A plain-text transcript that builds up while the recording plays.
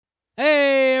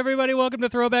everybody. Welcome to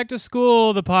Throwback to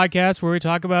School, the podcast where we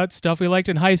talk about stuff we liked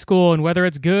in high school and whether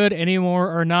it's good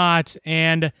anymore or not.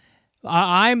 And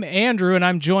I'm Andrew, and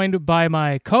I'm joined by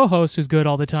my co-host who's good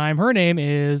all the time. Her name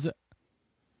is...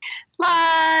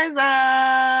 Liza.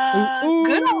 Ooh.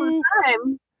 Good all the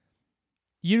time.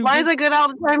 You, Liza, good all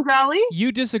the time, Jolly.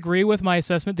 You disagree with my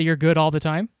assessment that you're good all the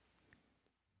time?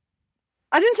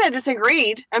 I didn't say I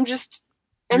disagreed. I'm just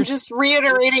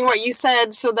reiterating what you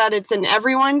said so that it's in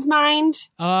everyone's mind.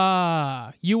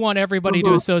 You want everybody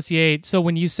to associate. So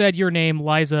when you said your name,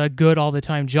 Liza, good all the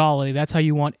time, Jolly, that's how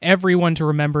you want everyone to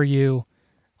remember you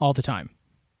all the time.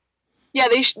 Yeah,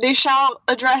 they shall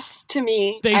address to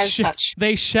me as such.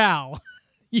 They shall.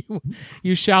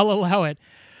 You shall allow it.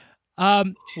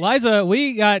 Liza,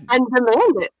 we got... And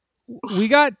demand it. We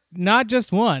got not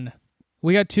just one.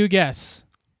 We got two guests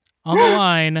on the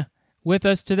line with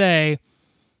us today.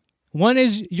 One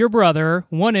is your brother.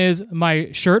 One is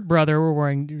my shirt brother. We're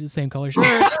wearing the same color shirt.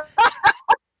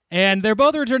 And they're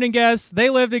both returning guests. They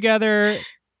live together.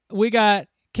 We got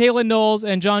Kaylin Knowles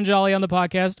and John Jolly on the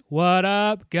podcast. What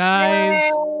up, guys?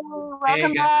 Yay!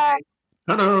 Welcome back.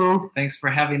 Hello. Thanks for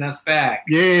having us back.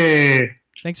 Yeah.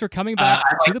 Thanks for coming back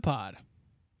to the pod.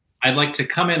 I'd like to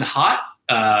come in hot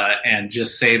and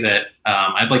just say that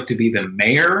I'd like to be the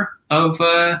mayor of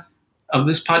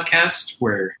this podcast.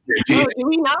 Where do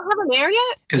we not have a mayor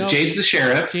yet? Because Jade's the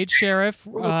sheriff. Jade's sheriff.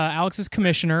 Alex is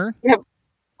commissioner. Yep.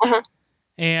 Uh-huh.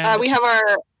 And we have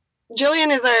our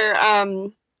Jillian is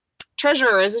our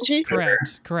treasurer, isn't she?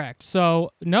 Correct.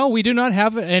 So no, we do not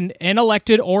have an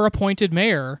elected or appointed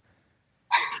mayor.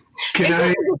 Is it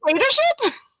a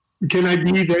dictatorship? Can I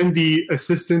be then the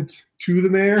assistant to the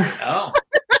mayor? Oh.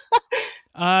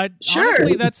 Sure.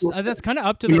 Honestly, that's kind of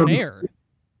up to the mayor.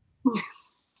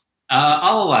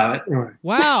 I'll allow it. Right.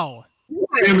 Wow.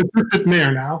 I am assistant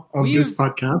mayor now of this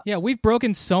podcast. Yeah, we've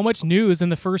broken so much news in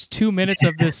the first 2 minutes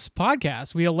of this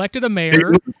podcast. We elected a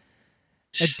mayor,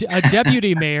 a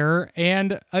deputy mayor,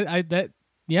 and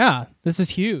this is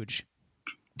huge.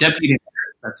 Deputy mayor,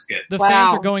 that's good. The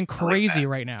fans are going crazy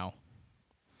right now.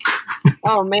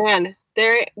 Oh man,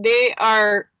 they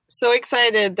are so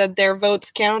excited that their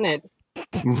votes counted.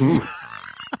 Mm-hmm.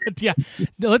 Yeah,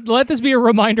 let this be a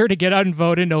reminder to get out and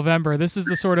vote in November. This is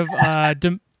the sort of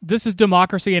this is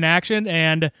democracy in action,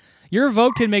 and your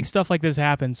vote can make stuff like this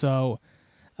happen. So,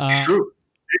 true.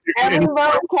 Every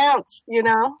vote counts, you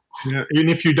know. Yeah, and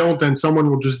if you don't, then someone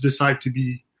will just decide to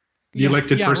be the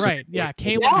elected person. Right? Yeah,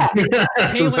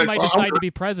 Kaylin might decide to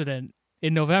be president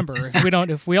in November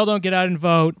if we all don't get out and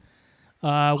vote.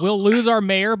 We'll lose our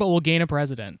mayor, but we'll gain a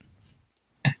president.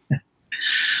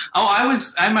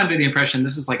 I'm under the impression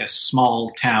this is like a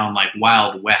small town, like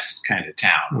Wild West kind of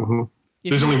town. Mm-hmm.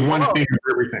 There's only one thing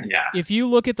for everything. Yeah. If you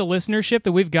look at the listenership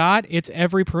that we've got, it's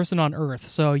every person on Earth.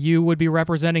 So you would be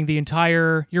representing the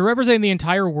entire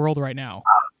world right now.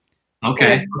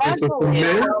 Okay. That's a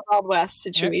Wild West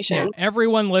situation.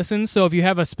 Everyone listens. So if you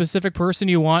have a specific person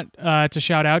you want to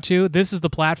shout out to, this is the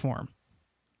platform.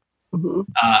 Mm-hmm.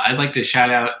 I'd like to shout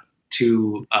out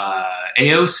to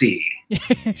AOC.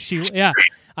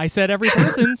 I said every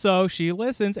person, so she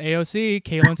listens. AOC.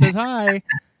 Kaylin says hi.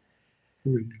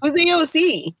 Who's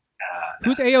AOC?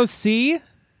 Who's AOC?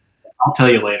 I'll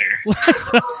tell you later.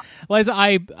 Liza,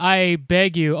 I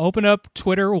beg you, open up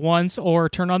Twitter once or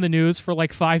turn on the news for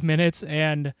like 5 minutes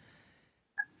and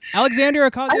Alexandria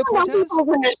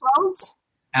Ocasio-Cortez?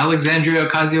 Alexandria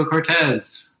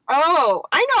Ocasio-Cortez. Oh,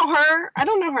 I know her. I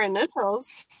don't know her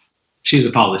initials. She's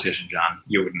a politician, John.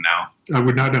 You wouldn't know. I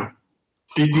would not know.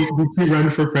 Did she run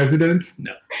for president?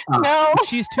 No. No.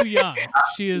 She's too young.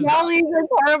 She is. Jolly's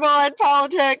terrible at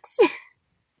politics.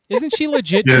 Isn't she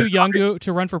legit too young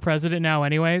to run for president now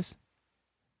anyways?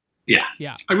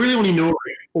 Yeah. I really only know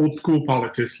old school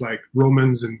politics like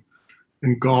Romans and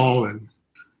Gaul and...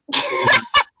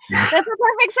 That's a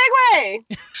perfect segue.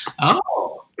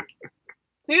 Oh.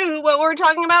 To what we're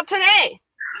talking about today.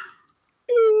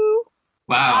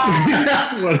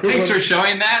 Wow. Thanks for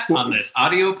showing that on this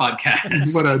audio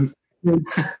podcast. What an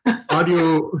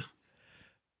audio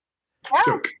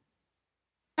joke.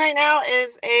 Right now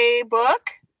is a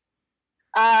book.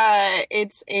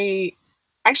 It's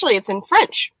in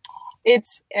French.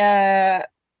 It's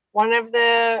one of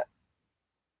the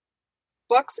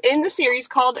books in the series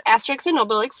called Asterix and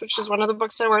Obelix, which is one of the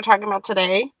books that we're talking about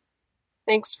today.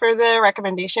 Thanks for the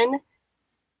recommendation,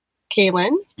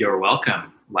 Kaylin. You're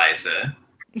welcome, Liza.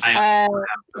 I'd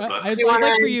like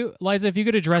for you, Liza, if you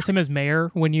could address him as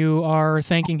mayor when you are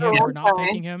thanking him or not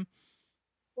thanking him.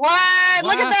 What?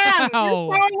 Look at them!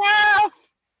 You're showing off!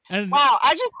 And Wow,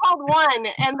 I just called one,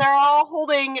 and they're all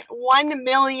holding 1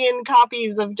 million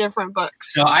copies of different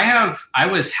books. So I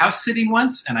was house sitting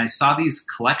once, and I saw these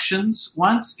collections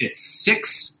once. It's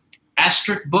 6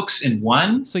 asterisk books in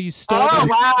one. so you stole Oh, them.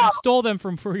 wow. You stole them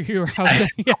from for your I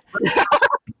house. Yeah.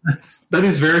 That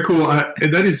is very cool.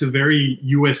 And that is a very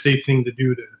USA thing to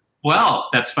do. Well,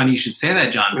 that's funny you should say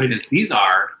that, John, because these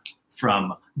are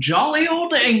from jolly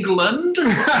old England.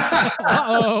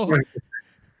 Uh-oh.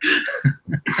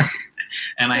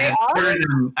 And I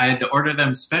had to order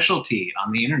them specialty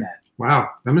on the internet. Wow,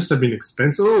 that must have been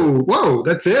expensive. Oh, whoa,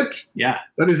 that's it? Yeah.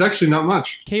 That is actually not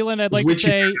much. Caitlin, I'd like to Which-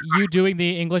 say you doing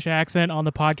the English accent on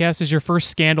the podcast is your first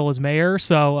scandal as mayor,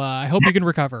 so I hope you can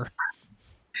recover.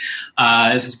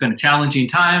 This has been a challenging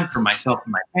time for myself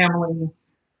and my family.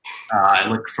 I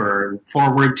look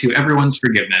forward to everyone's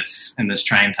forgiveness in this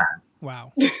trying time.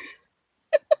 Wow.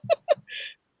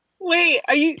 Wait,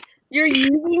 you're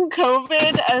using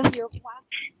COVID as your platform?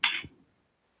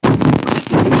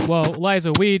 Well,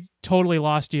 Liza, we totally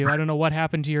lost you. I don't know what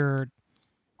happened to your...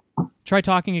 Try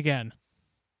talking again.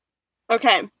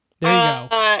 Okay. There you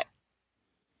go.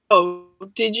 Oh,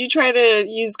 did you try to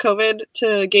use COVID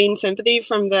to gain sympathy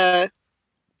from the...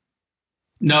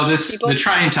 No, People? the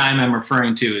trying time I'm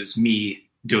referring to is me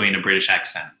doing a British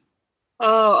accent.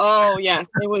 Oh, yes,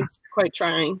 it was quite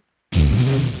trying.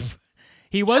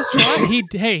 He was trying.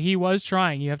 He was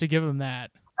trying. You have to give him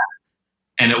that.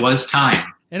 And it was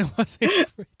time. And it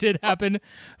did happen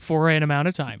for an amount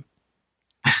of time.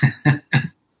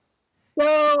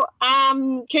 So,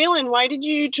 Kaylin, why did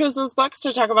you choose those books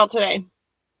to talk about today?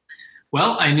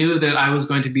 Well, I knew that I was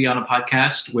going to be on a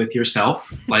podcast with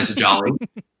yourself, Liza Jolly,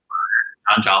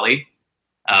 John Jolly,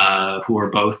 who are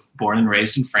both born and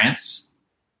raised in France.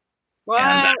 What?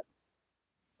 And,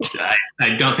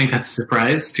 I don't think that's a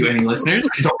surprise to any listeners.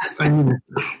 I mean,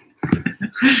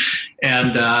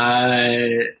 And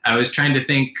I was trying to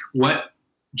think what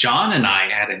John and I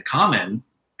had in common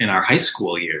in our high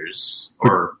school years,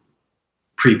 or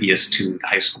previous to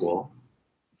high school.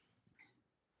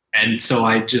 And so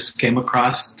I just came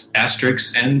across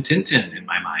Asterix and Tintin in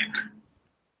my mind.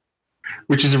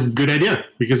 which is a good idea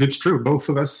because it's true. Both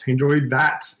of us enjoyed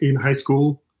that in high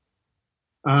school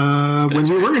when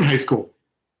we were in high school.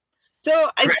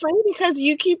 So it's Right. funny because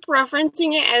you keep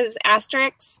referencing it as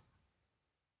Asterix.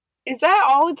 Is that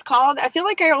all it's called? I feel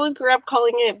like I always grew up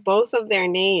calling it both of their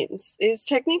names. Is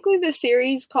technically the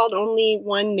series called only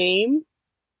one name?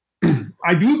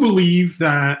 I do believe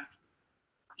that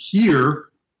here.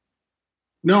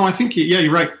 No, I think yeah,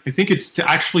 you're right. I think it's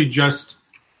actually just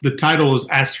the title is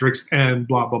Asterix and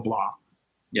blah blah blah.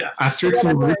 Yeah. Asterix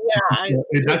and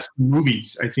Yeah, that's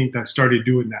movies. I think that started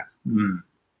doing that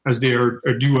as they are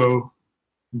a duo.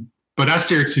 But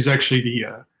Asterix is actually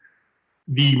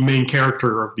the main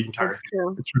character of the entire thing.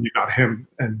 true. It's really not him,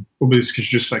 and Obelisk is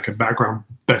just like a background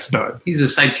best bud. He's a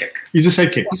sidekick. He's a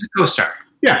sidekick. He's a co-star.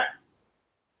 Yeah.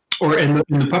 Or in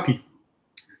the puppy.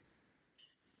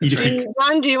 That's right. And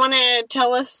Ron, do you want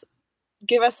to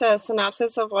give us a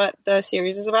synopsis of what the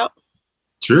series is about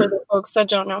Sure. for the folks that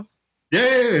don't know? Yeah,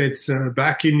 it's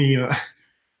back in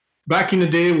the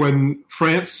day when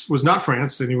France was not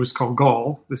France and it was called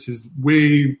Gaul. This is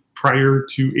way prior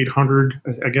to 800,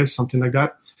 I guess, something like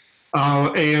that.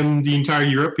 And the entire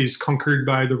Europe is conquered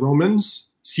by the Romans,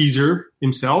 Caesar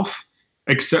himself,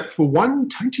 except for one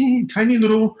tiny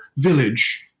little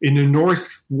village in the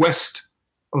northwest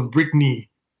of Brittany,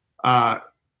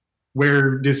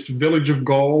 where this village of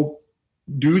Gaul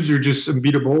dudes are just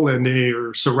unbeatable and they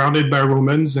are surrounded by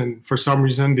Romans, and for some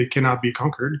reason they cannot be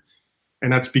conquered.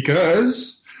 And that's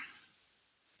because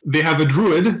they have a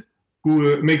druid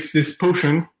who makes this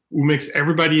potion, who makes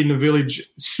everybody in the village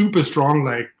super strong,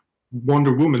 like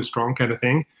Wonder Woman strong kind of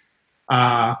thing.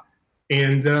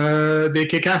 And they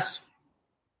kick ass.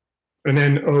 And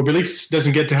then Obelix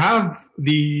doesn't get to have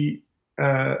the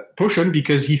potion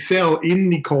because he fell in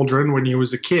the cauldron when he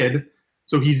was a kid.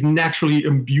 So he's naturally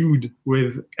imbued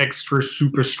with extra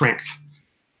super strength.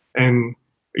 And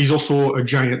he's also a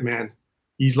giant man.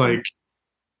 He's like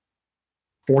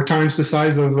 4 times the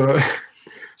size of...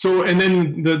 So, and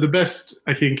then the best,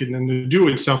 I think, and then the duo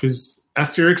itself is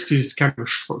Asterix. He's kind of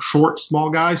a short, small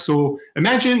guy. So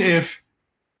imagine if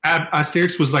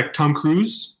Asterix was like Tom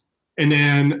Cruise, and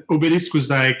then Obelisk was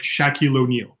like Shaquille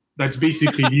O'Neal. That's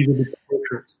basically these are the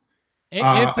portraits.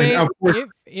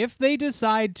 If they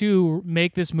decide to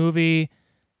make this movie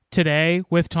today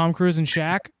with Tom Cruise and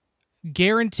Shaq,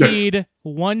 guaranteed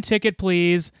 1 ticket,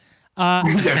 please.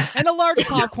 Yes. And a large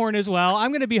popcorn as well.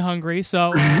 I'm going to be hungry,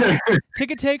 so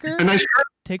ticket taker, And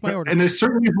take my order. And I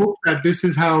certainly hope that this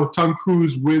is how Tom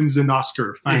Cruise wins an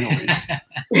Oscar finally.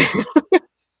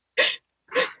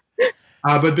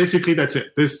 But basically, that's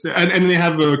it. And they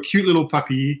have a cute little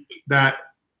puppy that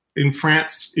in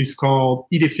France is called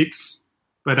Idefix,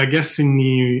 but I guess in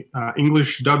the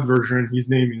English dub version, his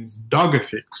name is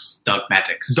Dogafix.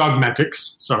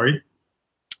 Dogmatix, sorry.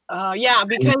 Yeah,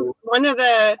 because one of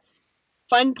the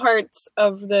fun parts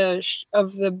of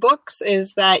the books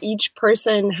is that each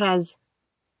person has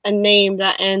a name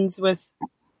that ends with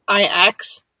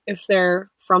IX if they're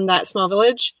from that small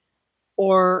village,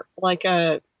 or like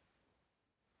a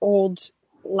old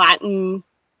Latin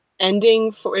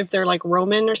ending for if they're like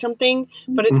Roman or something.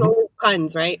 But it's always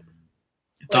puns, right?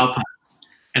 It's all puns.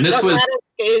 And this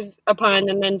is a pun,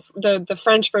 and then the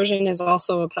French version is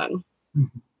also a pun.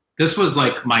 This was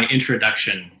like my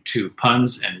introduction to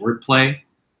puns and wordplay,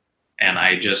 and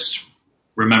I just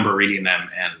remember reading them,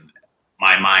 and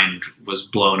my mind was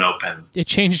blown open. It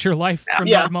changed your life from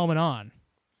that moment on.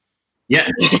 Yeah.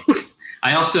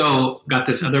 I also got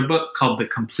this other book called The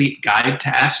Complete Guide to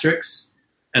Asterix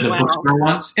at a bookstore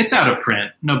once. It's out of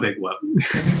print, no big whoop.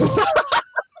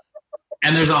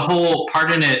 And there's a whole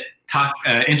part in it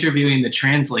interviewing the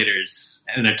translators,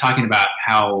 and they're talking about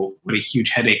what a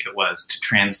huge headache it was to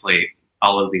translate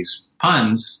all of these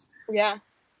puns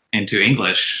into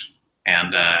English,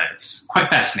 and it's quite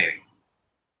fascinating.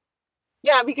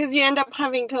 Yeah, because you end up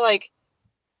having to, like,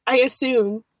 I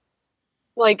assume,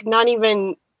 like, not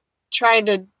even try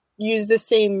to use the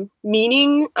same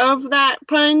meaning of that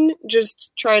pun,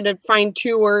 just try to find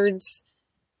two words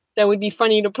that would be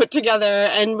funny to put together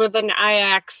and with an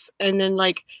IX, and then,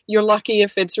 like, you're lucky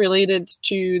if it's related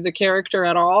to the character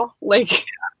at all. Like,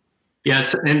 yeah,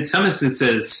 in some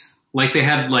instances, like they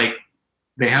have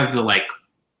the like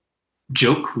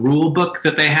joke rule book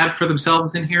that they had for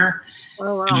themselves in here.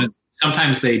 Oh wow! And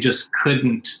sometimes they just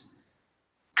couldn't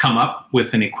come up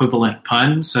with an equivalent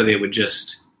pun, so they would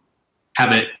just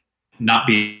have it not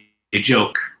be a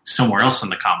joke somewhere else in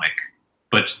the comic.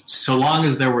 But so long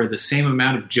as there were the same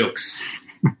amount of jokes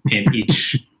in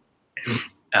each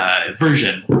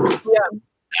version,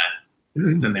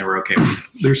 then they were okay.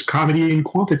 There's comedy in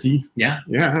quantity. Yeah.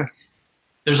 Yeah.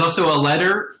 There's also a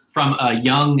letter from a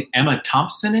young Emma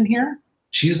Thompson in here.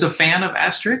 She's a fan of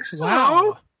Asterix.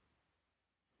 Wow.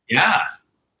 Yeah.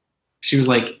 She was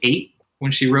like 8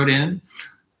 when she wrote in.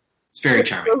 It's very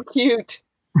charming. So cute.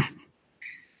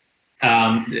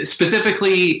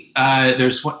 Specifically,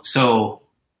 there's one. So,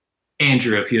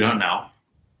 Andrew, if you don't know,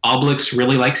 Obelix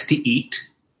really likes to eat,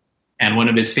 and one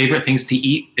of his favorite things to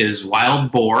eat is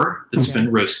wild boar that's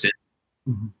been roasted.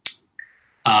 Mm-hmm.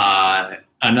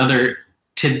 Another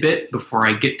tidbit before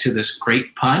I get to this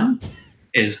great pun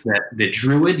is that the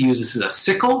druid uses a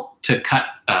sickle to cut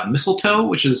mistletoe,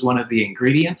 which is one of the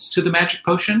ingredients to the magic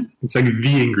potion. It's like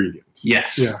the ingredient.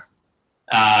 Yes. Yeah.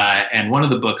 And one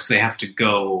of the books, they have to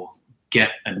go get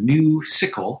a new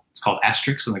sickle. It's called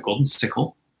Asterix and the Golden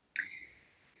Sickle.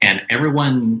 And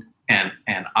everyone, and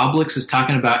Obelix is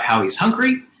talking about how he's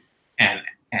hungry. And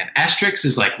Asterix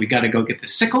is like, we got to go get the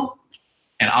sickle.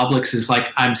 And Obelix is like,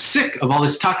 I'm sick of all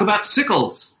this talk about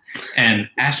sickles. And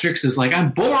Asterix is like, I'm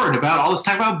bored about all this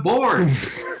talk about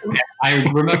boards. I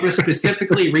remember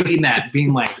specifically reading that,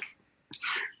 being like,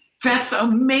 that's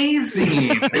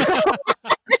amazing.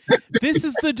 This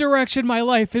is the direction my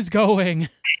life is going.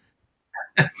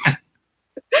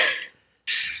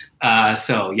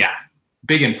 So, yeah,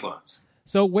 big influence.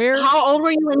 So how old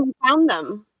were you when you found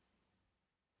them?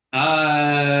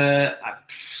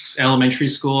 Elementary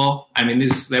school. I mean,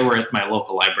 they were at my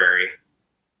local library.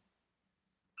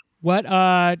 What?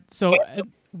 So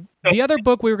the other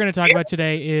book we were going to talk about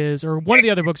today is, or one of the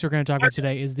other books we're going to talk about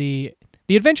today is the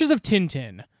Adventures of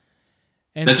Tintin.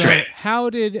 And that's right. How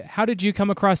did you come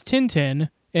across Tintin,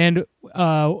 and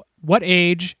what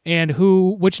age and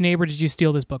which neighbor did you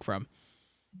steal this book from?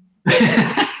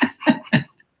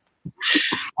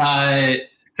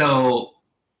 So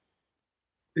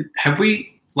have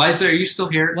we? Liza, are you still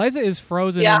here? Liza is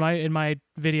frozen in my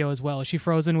video as well. Is she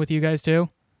frozen with you guys too?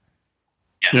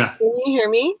 Yes. Yeah. Can you hear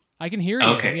me? I can hear you.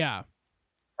 Okay. Yeah.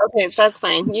 Okay, that's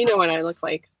fine. You know what I look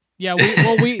like. Yeah.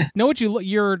 We know what you look.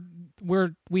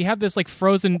 We have this like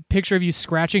frozen picture of you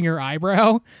scratching your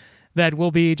eyebrow that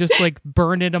will be just like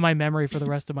burned into my memory for the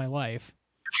rest of my life.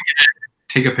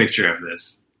 Take a picture of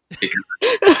this.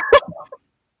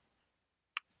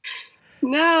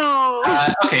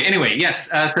 No. Okay. Anyway, yes.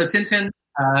 So Tintin,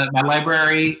 my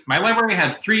library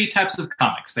had 3 types of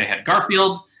comics. They had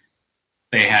Garfield,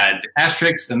 they had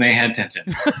Asterix, and they had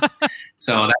Tintin.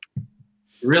 So that's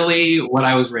really what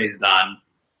I was raised on.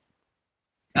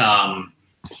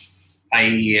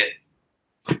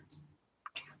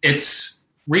 It's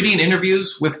reading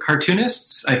interviews with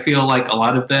cartoonists. I feel like a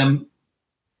lot of them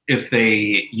if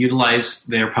they utilized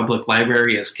their public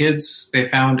library as kids, they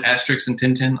found Asterix and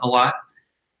Tintin a lot.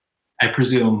 I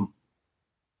presume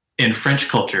in French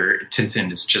culture,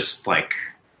 Tintin is just like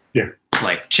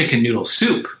chicken noodle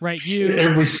soup. Right.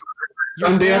 Every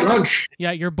Sunday at lunch.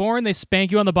 Yeah, you're born, they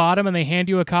spank you on the bottom, and they hand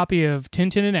you a copy of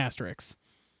Tintin and Asterix.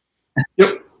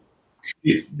 Yep.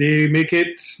 They make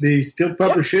it, they still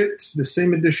publish it, the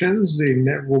same editions, they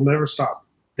will never stop.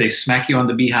 They smack you on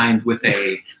the behind with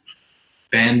a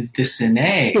bande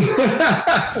dessinée.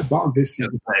 Bande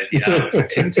dessinée. Yeah, for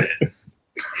Tintin.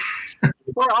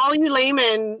 For all you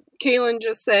laymen, Kaylin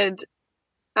just said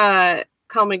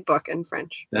comic book in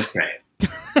French. That's right.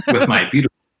 With my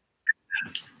beautiful...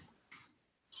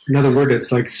 Another word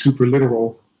that's like super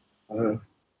literal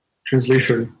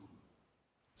translation.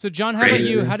 So, John, how about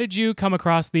you? How did you come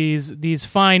across these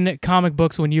fine comic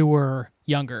books when you were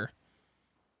younger?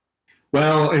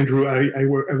 Well, Andrew, I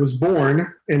was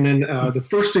born, and then the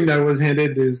first thing that I was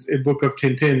handed is a book of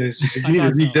Tintin. It's just, you need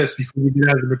to read this before you get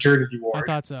out of the maternity ward. I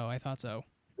thought so. I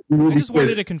just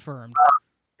wanted it confirmed.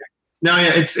 No,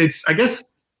 yeah, it's. I guess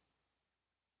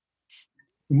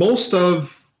most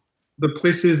of the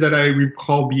places that I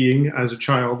recall being as a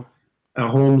child,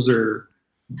 homes or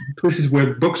places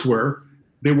where books were,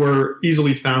 they were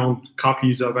easily found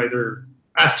copies of either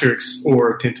Asterix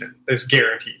or Tintin. That's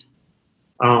guaranteed.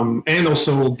 And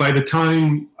also, by the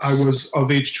time I was of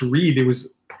age to read, it was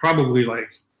probably like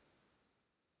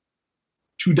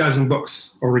 2,000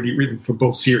 books already written for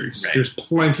both series. Right. There's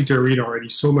plenty to read already.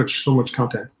 So much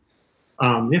content.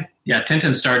 Yeah,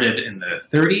 Tintin started in the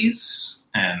 30s,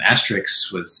 and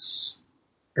Asterix was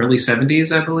early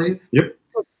 70s, I believe. Yep.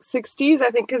 60s,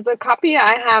 I think, because the copy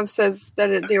I have says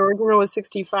that the original was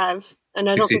 65, and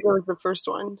I don't think it was the first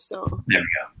one. So there we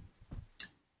go.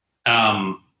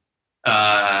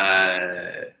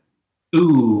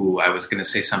 I was going to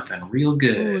say something real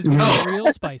good.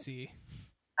 Real spicy.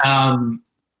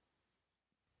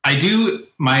 I do.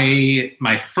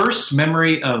 My first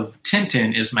memory of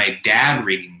Tintin is my dad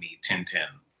reading me Tintin,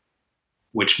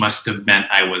 which must have meant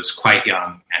I was quite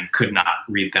young and could not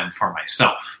read them for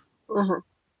myself. Mm-hmm.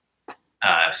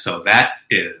 So that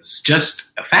is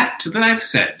just a fact that I've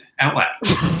said out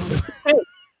loud.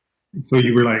 So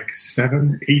you were like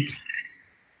 7, 8?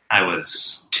 I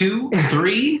was 2,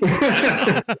 3. I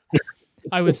don't know.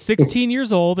 I was 16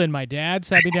 years old, and my dad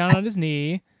sat me down on his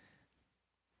knee.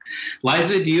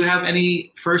 Liza, do you have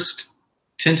any first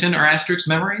Tintin or Asterix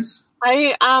memories?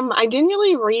 I didn't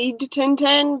really read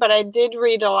Tintin, but I did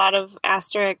read a lot of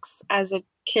Asterix as a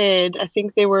kid. I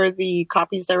think they were the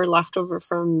copies that were left over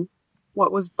from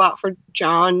what was bought for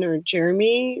John or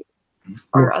Jeremy,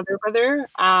 our other brother.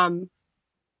 I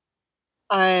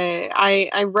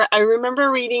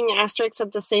remember reading Asterix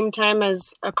at the same time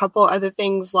as a couple other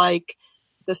things like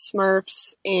the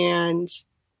Smurfs, and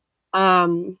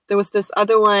there was this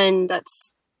other one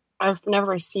that's I've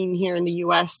never seen here in the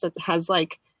US that has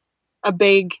like a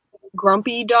big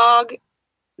grumpy dog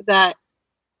that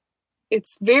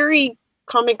it's very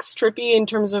comic strippy in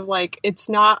terms of like it's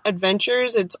not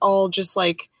adventures, it's all just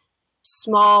like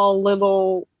small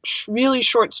little really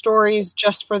short stories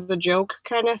just for the joke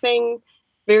kind of thing,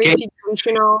 very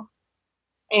situational,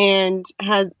 and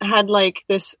had like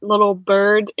this little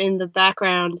bird in the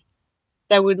background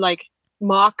that would like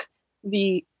mock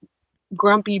the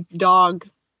grumpy dog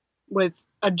with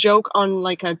a joke on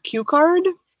like a cue card.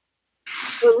 It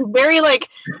was very like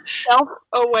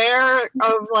self-aware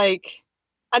of like,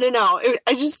 I don't know.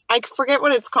 I forget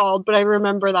what it's called, but I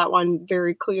remember that one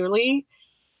very clearly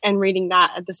and reading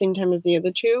that at the same time as the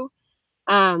other two,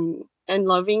 and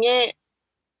loving it.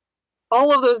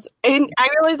 All of those, and I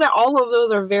realized that all of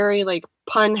those are very like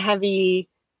pun heavy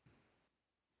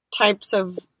types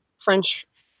of French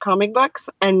comic books.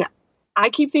 And I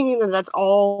keep thinking that that's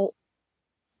all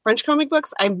French comic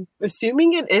books. I'm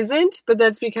assuming it isn't, but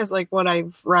that's because like what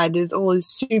I've read is always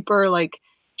super like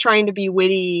trying to be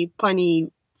witty,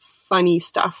 punny, funny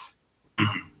stuff.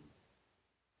 Mm-hmm.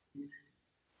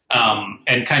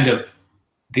 And kind of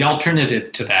the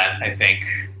alternative to that, I think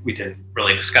we didn't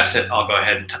really discuss it. I'll go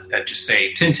ahead and just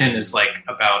say Tintin is like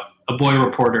about a boy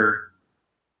reporter.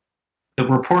 The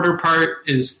reporter part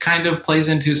is kind of plays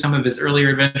into some of his earlier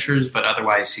adventures, but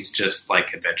otherwise he's just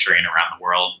like adventuring around the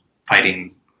world,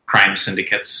 fighting crime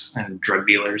syndicates and drug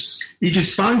dealers. He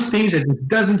just finds things that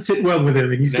doesn't sit well with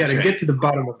him, and he's got to get to the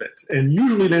bottom of it. And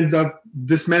usually it ends up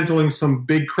dismantling some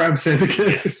big crime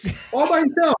syndicates all by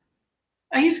himself.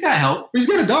 He's got help. He's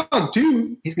got a dog,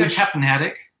 too. He's got Captain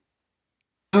Haddock.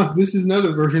 Oh, this is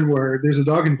another version where there's a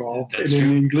dog involved. That's and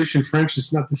true. in English and French,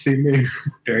 it's not the same name.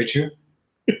 Very true.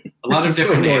 A lot of Which is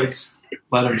different so names.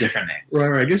 A lot of different names.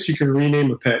 Right. I guess you can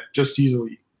rename a pet just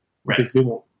easily because they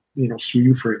won't, sue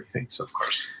you for anything. So Of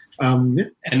course. yeah.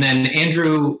 And then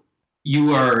Andrew,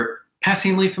 you are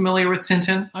passingly familiar with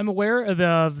Tintin. I'm aware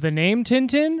of the name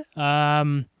Tintin.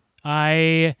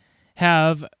 I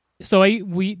have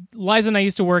Liza and I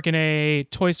used to work in a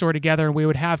toy store together, and we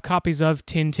would have copies of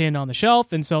Tintin on the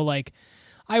shelf, and so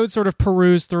I would sort of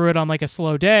peruse through it on a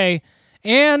slow day.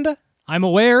 And I'm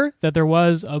aware that there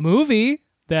was a movie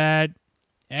that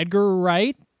Edgar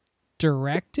Wright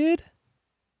directed.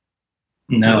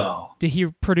 No. Did he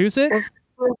produce it?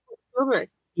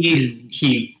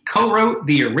 He co-wrote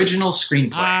the original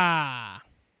screenplay. Ah.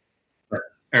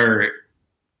 Or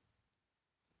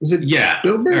Was it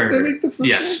Spielberg that made the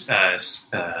first yes.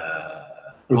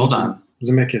 one? Hold on.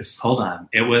 Zemeckis. Hold on.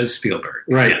 It was Spielberg.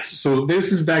 Right. Yes. So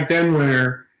this is back then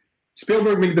where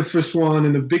Spielberg made the first one,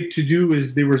 and the big to-do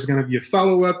is there was going to be a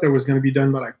follow-up that was going to be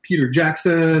done by Peter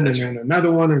Jackson, That's and then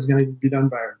another one that was going to be done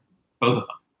by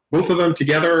Both of them.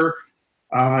 together.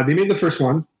 They made the first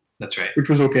one, That's right. which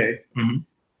was okay. Mhm.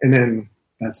 And then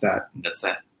that's that. That's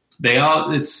that.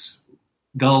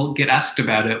 They'll get asked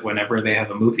about it whenever they have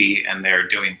a movie and they're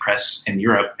doing press in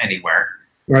Europe anywhere.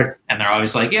 Right. And they're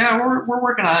always like, yeah, we're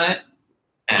working on it.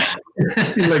 And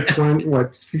It's been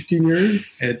 15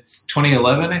 years? it's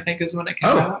 2011, I think, is when it came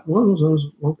out.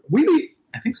 Really?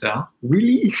 I think so.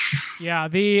 Really? Yeah,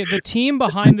 the team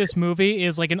behind this movie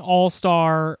is an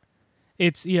all-star.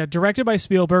 It's directed by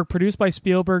Spielberg, produced by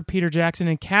Spielberg, Peter Jackson,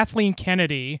 and Kathleen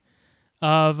Kennedy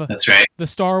of That's right. the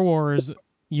Star Wars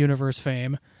universe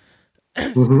fame.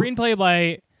 Mhm. Screenplay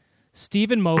by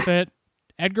Stephen Moffat,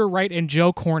 Edgar Wright, and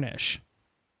Joe Cornish.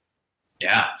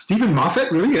 Yeah. Stephen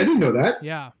Moffat? Really? I didn't know that.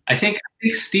 Yeah. I think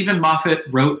Stephen Moffat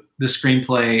wrote the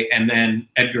screenplay, and then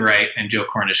Edgar Wright and Joe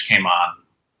Cornish came on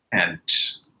and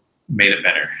made it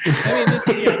better. I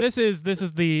mean, this is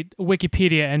the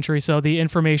Wikipedia entry, so the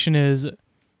information is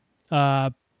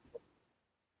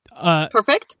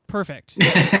Perfect. perfect.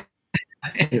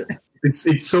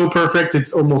 It's so perfect,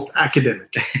 it's almost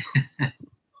academic.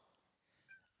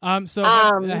 So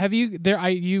have you there?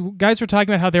 You guys were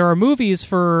talking about how there are movies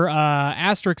for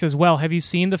Asterix as well. Have you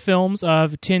seen the films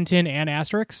of Tintin and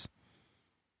Asterix?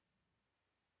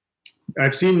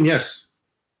 I've seen yes.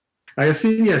 I have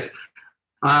seen yes.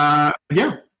 Yeah.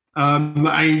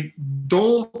 I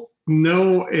don't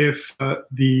know if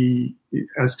the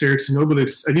Asterix and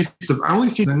Obelix, at least I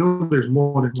only seen, I know there's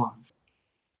more than one.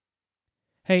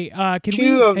 Hey, can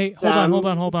Two of we? Hey, hold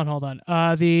them.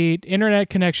 on. The internet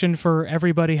connection for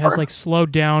everybody has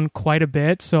slowed down quite a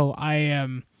bit, so I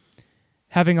am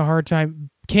having a hard time.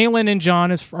 Kaylin and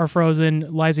John are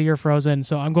frozen. Liza, you're frozen.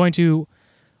 So I'm going to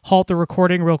halt the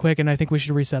recording real quick, and I think we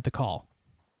should reset the call.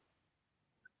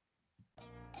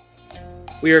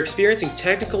 We are experiencing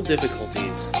technical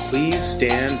difficulties. Please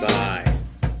stand by.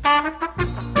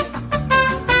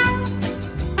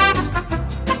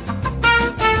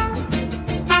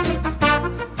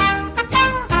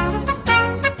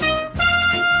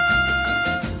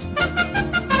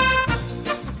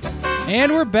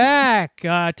 And we're back.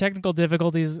 Technical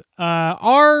difficulties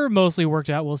are mostly worked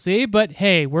out, we'll see. But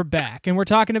hey, we're back. And we're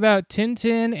talking about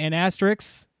Tintin and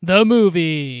Asterix, the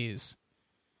movies.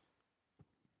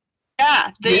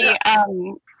 Yeah,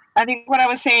 I think what I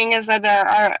was saying is that there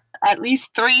are at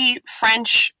least 3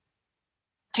 French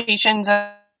adaptations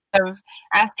of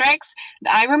Asterix.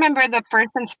 I remember the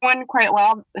first and second one quite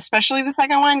well, especially the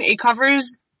second one. It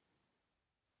covers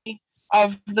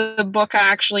of the book I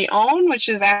actually own, which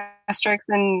is Asterix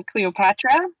and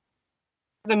Cleopatra.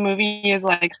 The movie is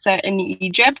set in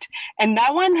Egypt, and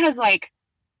that one has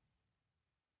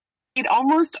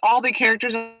almost all the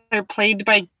characters are played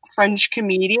by French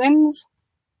comedians.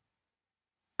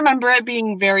 I remember it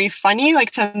being very funny,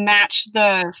 to match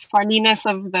the funniness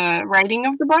of the writing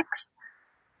of the books.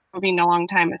 It's been a long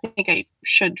time. I think I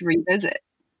should revisit.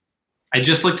 I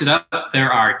just looked it up.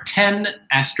 There are 10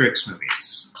 Asterix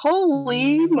movies.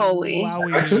 Holy moly.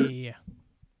 Wowie.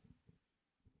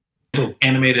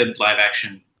 Animated live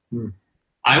action. Hmm.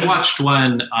 I watched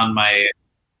one on my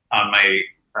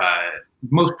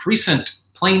most recent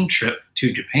plane trip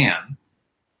to Japan.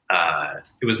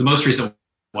 It was the most recent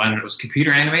one. It was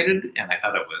computer animated, and I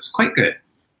thought it was quite good.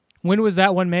 When was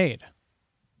that one made?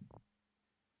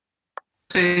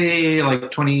 Say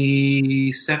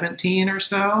 2017 or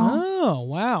so. Oh,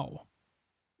 wow.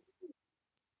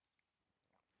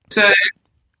 So,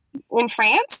 In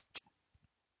France?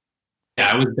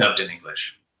 yeah, it was dubbed in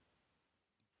English.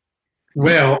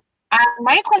 Well,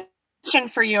 My question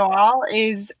for you all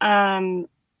is, and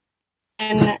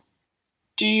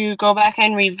do you go back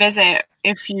and revisit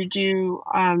if you do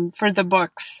for the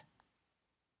books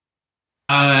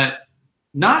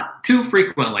Not too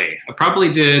frequently. I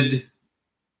probably did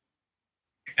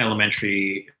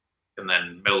elementary and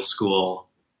then middle school,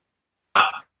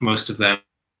 most of them.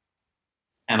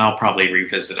 And I'll probably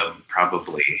revisit them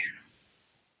probably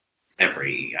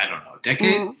every,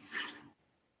 decade.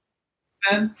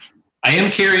 Then I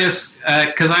am curious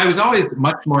because I was always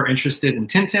much more interested in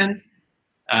Tintin,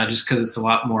 just because it's a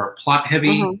lot more plot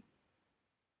heavy.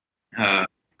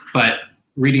 But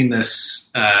reading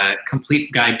this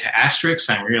complete guide to Asterix,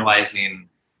 I'm realizing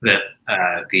that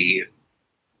the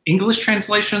English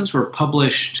translations were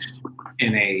published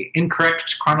in a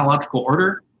incorrect chronological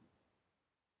order.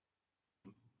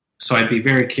 So I'd be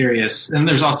very curious. And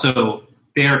there's also,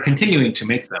 they are continuing to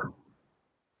make them.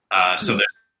 So there's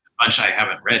a bunch I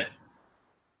haven't read.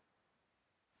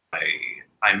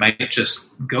 I might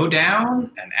just go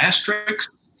down an Asterix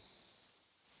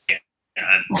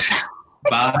and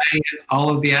buy all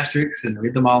of the Asterix and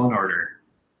read them all in order.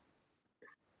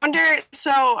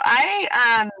 So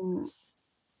I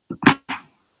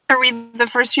read the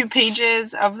first few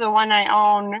pages of the one I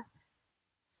own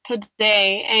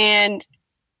today, and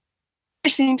it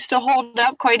seems to hold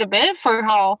up quite a bit for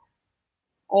how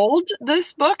old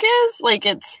this book is. Like,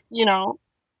 it's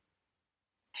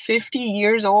 50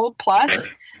 years old plus.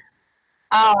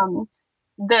 For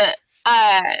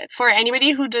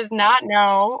anybody who does not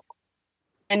know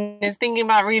and is thinking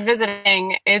about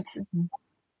revisiting, it's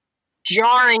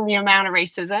jarring the amount of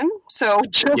racism. So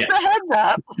just a heads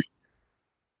up.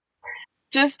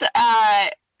 Just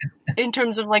in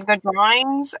terms of like the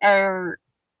drawings are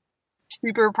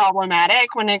super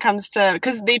problematic when it comes to,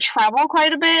 because they travel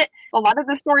quite a bit. A lot of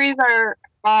the stories are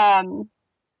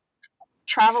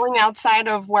traveling outside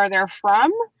of where they're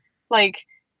from, like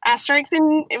Asterix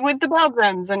with the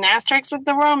Belgians and Asterix with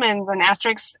the Romans, and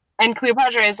Asterix and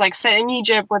Cleopatra is like set in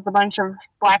Egypt with a bunch of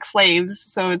black slaves.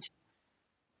 So it's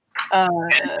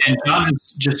and John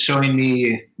is just showing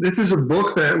me, this is a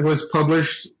book that was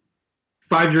published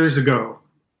 5 years ago,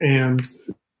 and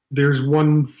there's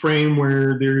one frame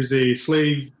where there's a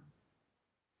slave,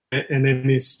 and then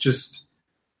it's just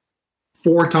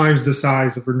 4 times the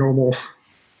size of a normal,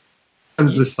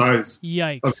 times the size.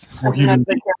 Yikes! Of human.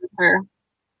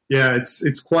 Yeah,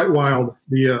 it's quite wild.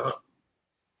 I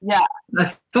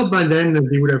thought by then that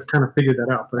they would have kind of figured that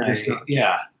out, but I guess not.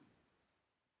 Yeah,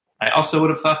 I also would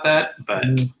have thought that, but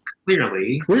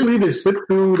clearly they slipped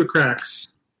through the cracks.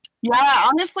 Yeah,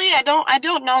 honestly, I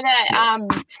don't know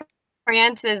that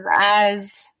France is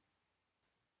as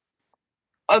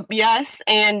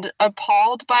and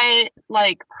appalled by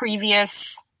like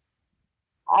previous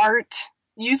art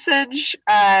usage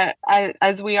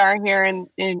as we are here in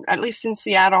at least in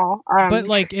Seattle. But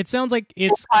like it sounds like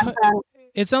it's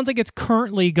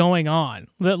currently going on.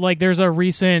 That like there's a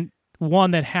recent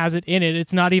one that has it in it.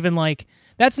 It's not even like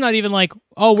that's not even like,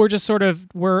 oh, we're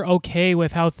okay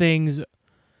with how things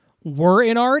were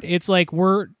in art. It's like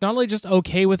we're not only just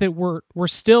okay with it, we're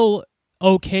still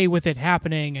okay with it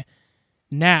happening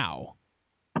now.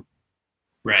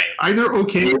 Right. Either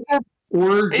okay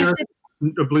or just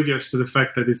oblivious to the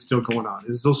fact that it's still going on.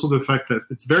 It's also the fact that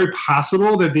it's very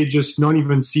possible that they just don't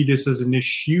even see this as an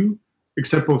issue,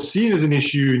 except of seeing it as an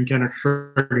issue and kind of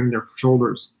shrugging their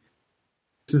shoulders.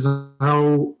 This is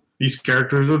how these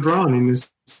characters are drawn in this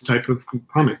type of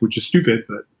comic, which is stupid,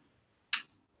 but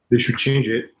they should change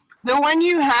it. The one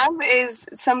you have is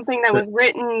something that was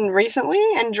written recently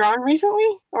and drawn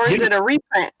recently, or is it a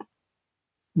reprint?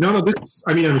 No, this.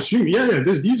 I mean, I'm assuming. Yeah.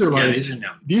 These are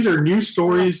these are new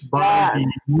stories by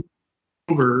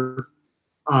over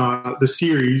the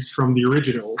series from the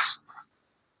originals.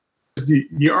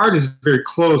 The art is very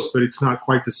close, but it's not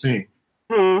quite the same.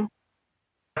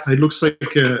 It looks like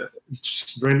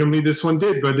just randomly this one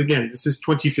did, but again, this is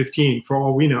 2015 for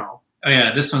all we know. Oh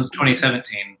yeah, this one's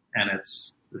 2017, and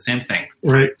it's the same thing.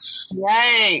 Right.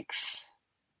 Yikes.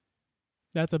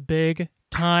 That's a big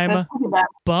time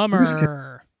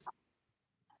bummer.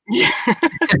 Yeah.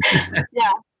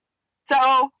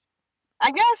 So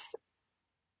I guess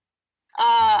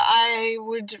I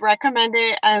would recommend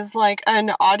it as like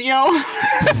an audio.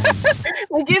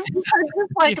 Like if you could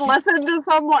just like listen to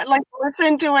someone, like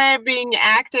listen to it being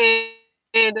acted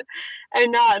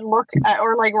and not look at,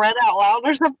 or like read out loud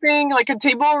or something, like a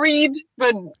table read,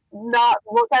 but not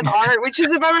look at the art, which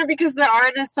is a bummer because the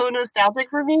art is so nostalgic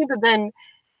for me. But then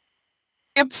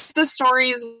if the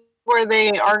stories where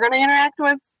they are going to interact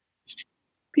with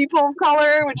people of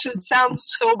color, which sounds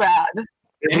so bad.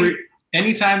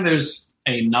 Anytime there's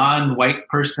a non-white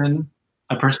person,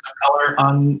 a person of color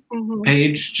on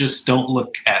page, just don't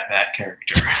look at that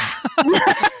character.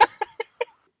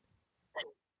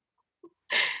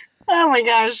 Oh my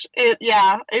gosh.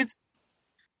 It's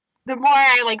the more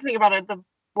I like think about it, the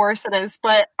worse it is.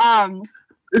 But John,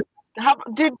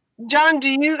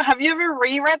 have you ever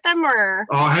reread them or?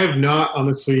 Oh, I have not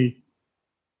honestly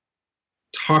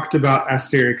talked about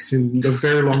Asterix in a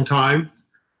very long time.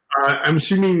 I'm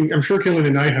sure Kellen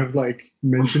and I have like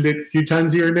mentioned it a few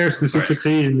times here and there,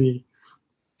 specifically in the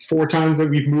 4 times that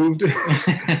we've moved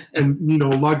and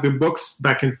lug the books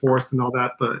back and forth and all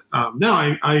that. But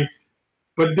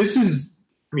but this is,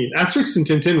 Asterix and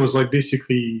Tintin was like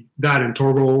basically that, and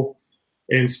Torgal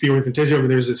and Spirou and Fantasio. I mean,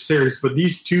 there's a series, but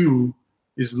these two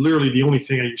is literally the only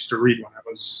thing I used to read when I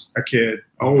was a kid,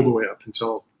 all the way up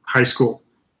until high school.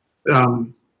 I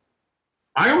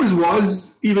always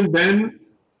was, even then,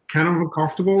 kind of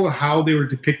uncomfortable how they were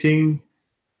depicting,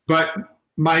 but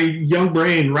my young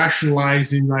brain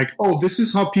rationalizing like, oh, this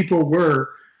is how people were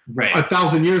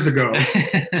 1,000 years ago.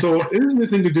 So it has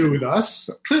nothing to do with us.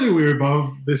 Clearly we were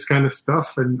above this kind of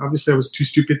stuff, and obviously I was too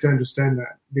stupid to understand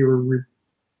that they were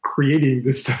creating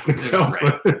this stuff themselves.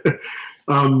 Right.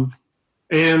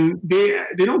 And they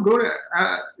don't go to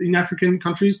in African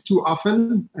countries too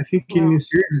often. I think in this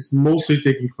series it's mostly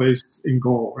taking place in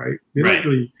Gaul, right?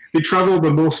 They travel,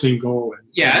 but mostly in Gaul.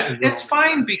 It's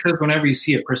fine because whenever you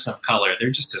see a person of color, they're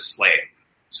just a slave.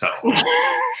 So,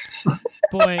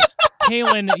 boy,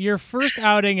 Kaylin, your first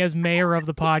outing as mayor of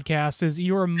the podcast is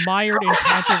you are mired in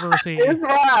controversy.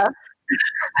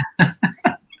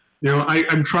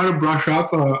 I'm trying to brush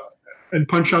up and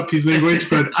punch up his language,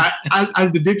 but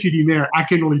as the deputy mayor, I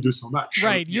can only do so much.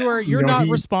 Right, you're not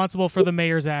responsible for the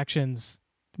mayor's actions,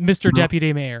 Mr.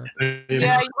 Deputy Mayor.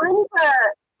 Yeah,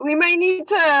 we might need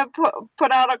to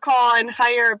put out a call and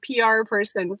hire a PR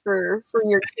person for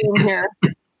your team here.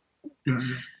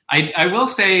 I will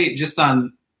say, just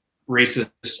on racist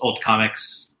old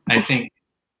comics, I think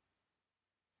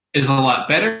is a lot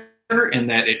better in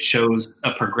that it shows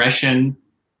a progression.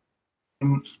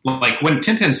 Like when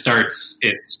Tintin starts,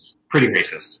 it's pretty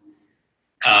racist.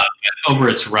 Over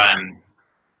its run,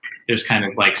 there's kind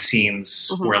of like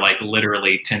scenes where like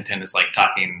literally Tintin is like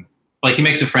talking, like he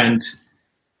makes a friend,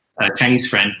 a Chinese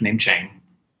friend named Cheng,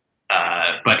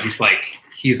 but he's like,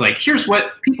 here's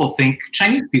what people think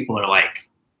Chinese people are like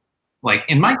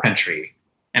in my country,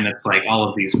 and it's like all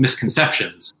of these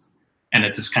misconceptions, and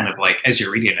it's just kind of like as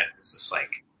you're reading it, it's just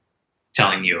like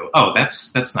telling you, oh,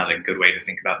 that's not a good way to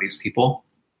think about these people.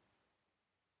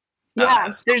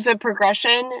 Yeah, there's a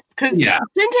progression because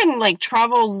Tintin like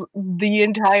travels the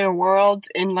entire world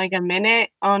in like a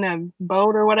minute on a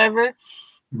boat or whatever.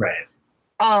 Right.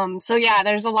 So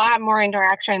there's a lot more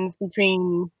interactions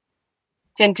between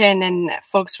Tintin and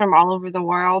folks from all over the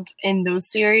world in those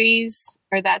series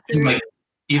or that series. Like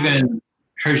even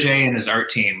Hergé and his art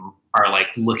team are like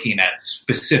looking at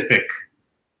specific,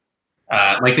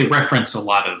 like they reference a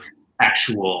lot of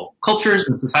actual cultures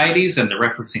and societies, and they're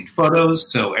referencing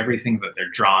photos. So everything that they're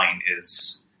drawing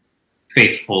is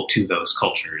faithful to those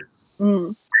cultures.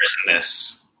 Whereas in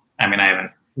this, I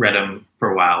haven't read them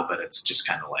for a while, but it's just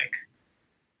kind of like,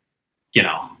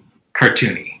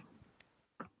 cartoony,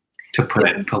 to put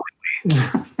it politely.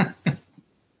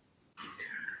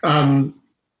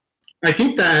 I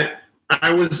think that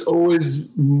I was always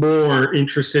more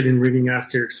interested in reading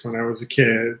Asterix when I was a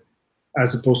kid,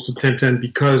 as opposed to Tintin,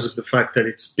 because of the fact that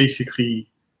it's basically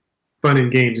fun and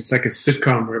games. It's like a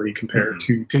sitcom, really, compared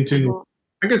to Tintin.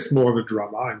 I guess more of a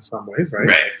drama in some ways, right?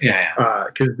 Right, yeah.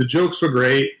 Because the jokes were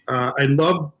great. I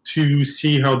loved to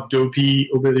see how dopey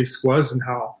Obelix was and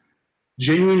how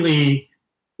genuinely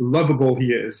lovable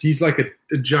he is. He's like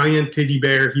a giant teddy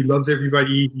bear. He loves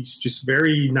everybody. He's just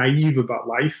very naive about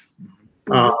life.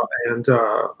 And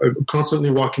constantly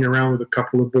walking around with a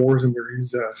couple of boars under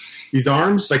his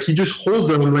arms. Like he just holds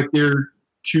them like they're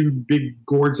 2 big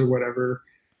gourds or whatever.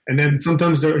 And then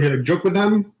sometimes he'll like, joke with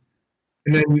them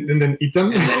and then eat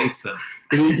them. And then eats them.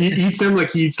 And he eats them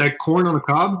like he eats like corn on a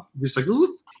cob. Just like,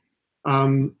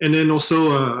 and then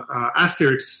also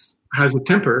Asterix has a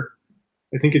temper.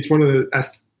 I think it's one of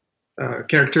the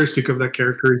characteristic of that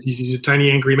character is he's a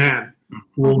tiny angry man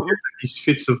who will get these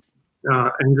fits of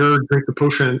anger, drink the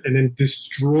potion, and then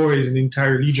destroys an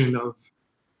entire legion of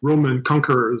Roman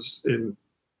conquerors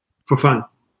for fun.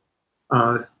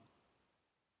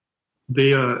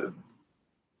 They are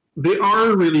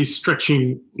really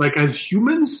stretching, like as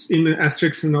humans in the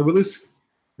Asterix and Obelix,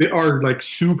 they are like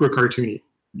super cartoony.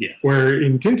 Yes. Where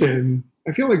in Tintin,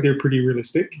 I feel like they're pretty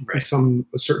realistic. Right.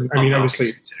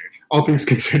 Obviously, all things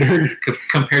considered,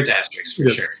 compared to Asterix, for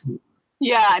sure.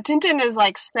 Yeah, Tintin is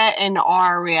like set in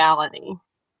our reality.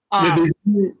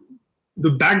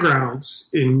 The backgrounds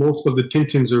in most of the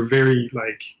Tintins are very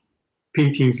like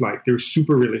paintings like. They're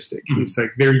super realistic. It's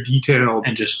like very detailed.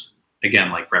 And just,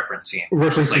 again, like referencing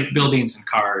Referencing- buildings and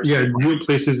cars. Yeah, and real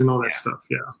places and all that Yeah. stuff.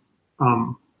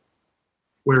 Yeah.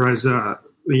 Whereas,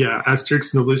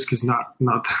 Asterix and Obelix is not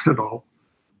that at all.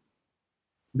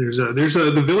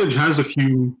 The village has a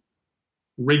few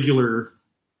regular,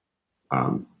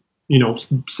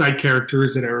 side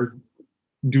characters that are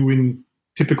doing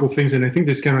typical things, and I think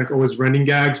there's kind of like always running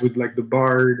gags with like the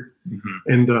bard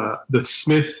and the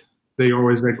smith. They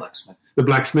always like Blacksmith. the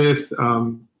blacksmith,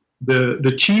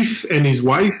 the chief and his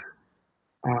wife.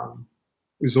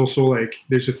 There's also like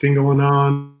there's a thing going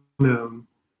on.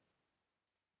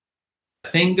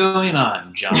 Thing going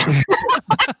on, John.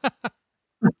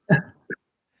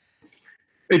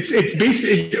 It's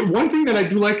basic. One thing that I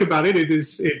do like about it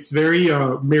is it's very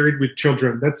married with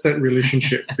children. That's that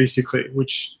relationship basically,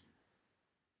 which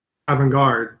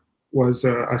avant-garde was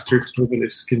Asterix and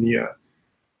Obelix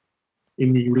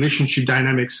in the relationship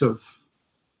dynamics of.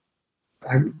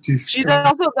 She's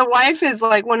also the wife is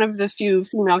like one of the few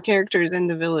female characters in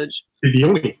the village. the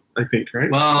only, I think, right?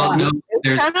 Well, no,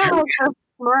 there's Kind of like a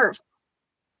Smurf.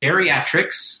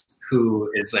 Geriatrix, who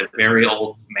is a very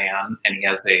old man, and he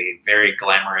has a very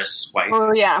glamorous wife.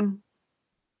 Oh yeah,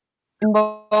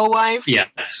 Bow wife.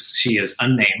 Yes, she is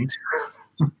unnamed.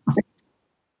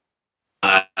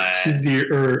 She's the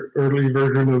early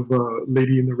version of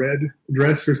Lady in the Red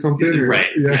dress or something. Or, right?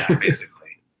 Yeah, basically.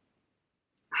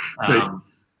 Nice.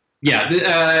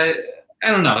 I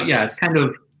don't know. Yeah, it's kind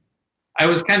of. I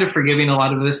was kind of forgiving a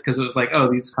lot of this because it was like, oh,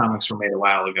 these comics were made a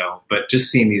while ago. But just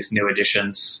seeing these new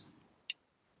editions,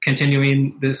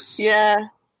 continuing this,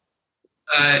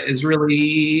 is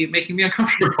really making me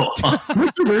uncomfortable. I'm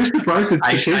very surprised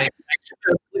I should have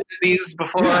looked at these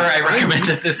before I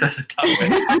recommended this as a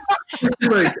topic.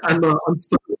 like I'm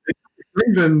sorry.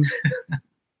 Even,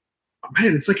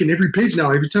 man, it's like in every page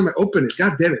now. Every time I open it,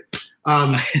 God damn it.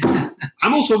 I'm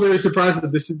also very surprised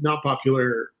that this is not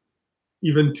popular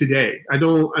even today.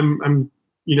 I'm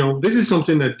this is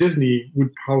something that Disney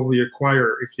would probably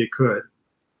acquire if they could,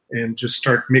 and just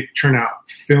start churn out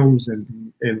films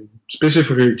and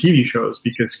specifically TV shows,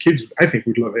 because kids, I think,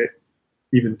 would love it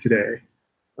even today,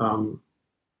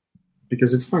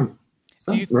 because it's fun.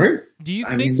 Do you, right? Do you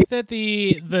think that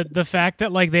the fact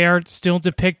that like they are still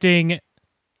depicting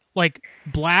like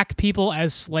black people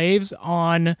as slaves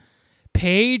on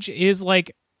page is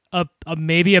like a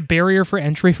maybe a barrier for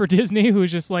entry for Disney, who's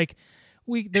just like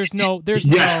there's no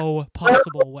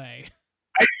possible way.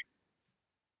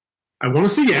 I want to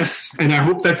say yes, and I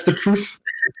hope that's the truth.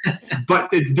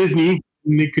 But it's Disney,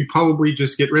 and they could probably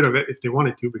just get rid of it if they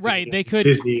wanted to. Because, right? They could.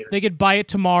 Disney. They could buy it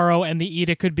tomorrow, and the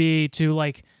edict could be to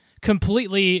like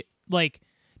completely like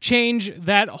change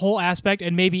that whole aspect,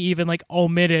 and maybe even like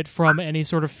omit it from any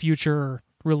sort of future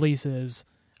releases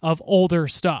of older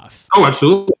stuff. Oh,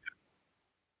 absolutely.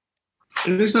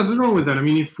 And there's nothing wrong with that. I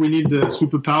mean, if we need the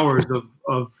superpowers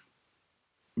of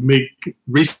make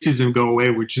racism go away,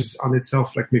 which is on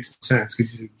itself like makes sense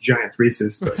because he's a giant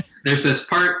racist. But. There's this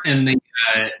part in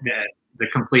the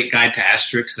complete guide to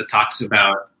Asterix that talks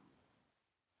about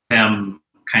them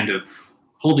kind of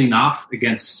holding off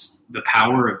against the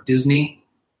power of Disney,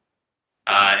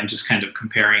 and just kind of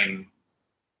comparing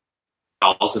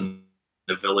dolls in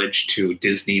the village to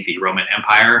Disney, the Roman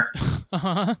Empire.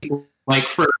 Uh-huh. Like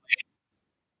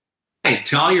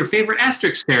to all your favorite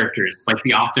Asterix characters, like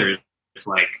the authors,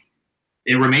 like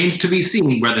it remains to be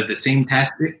seen whether the same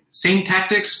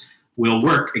tactics will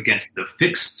work against the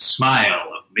fixed smile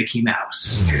of Mickey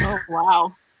Mouse. Oh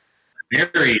wow!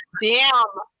 Very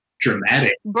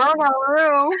dramatic.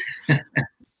 Burrowoo.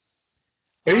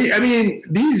 I mean,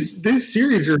 these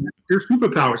series they're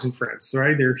superpowers in France,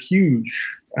 right? They're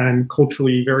huge and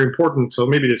culturally very important. So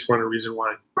maybe that's one reason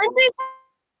why.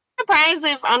 Surprised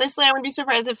if honestly I wouldn't be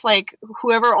surprised if like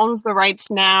whoever owns the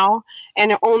rights now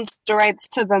and owns the rights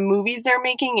to the movies they're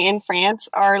making in France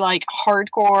are like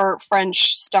hardcore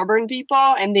French stubborn people,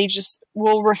 and they just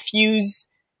will refuse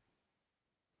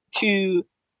to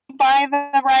buy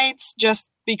the rights just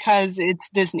because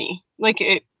it's Disney. Like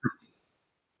it's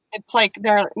like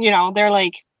they're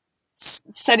like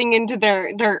setting into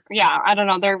their I don't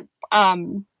know, they're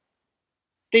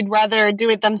they'd rather do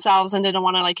it themselves, and they don't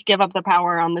want to like give up the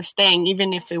power on this thing,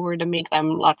 even if it were to make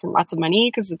them lots and lots of money,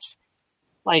 because it's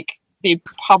like they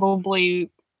probably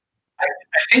I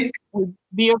think would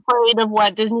be afraid of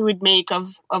what Disney would make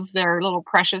of their little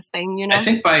precious thing, you know? I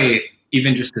think by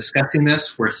even just discussing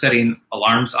this, we're setting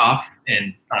alarms off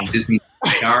on Disney's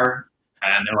radar,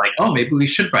 and they're like, oh, maybe we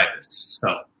should buy this.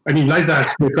 So I mean, Liza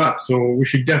spoke up, so we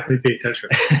should definitely pay attention.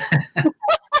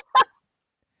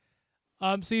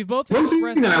 So you've both One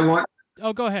expressed. thing that I want.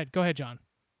 Oh, go ahead, John.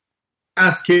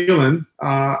 Ask Kalen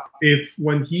if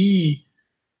when you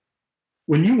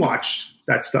watched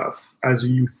that stuff as a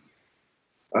youth.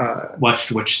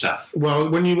 Watched which stuff? Well,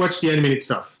 when you watched the animated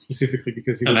stuff specifically,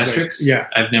 because it was Asterix? yeah,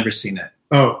 I've never seen it.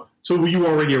 Oh, so were you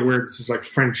already aware this is like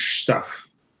French stuff,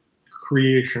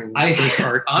 creation, French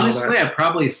art? Honestly, I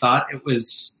probably thought it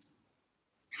was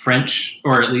French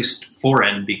or at least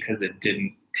foreign because it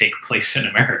didn't take place in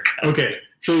America. Okay,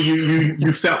 so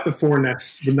you felt the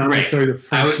foreignness, but not necessarily the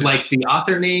French. I would like the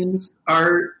author names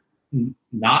are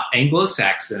not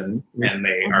Anglo-Saxon, and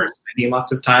they are spending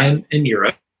lots of time in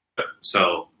Europe.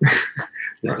 So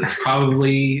this is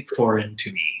probably foreign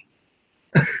to me.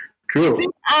 Cool.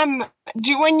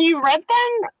 When you read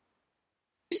them,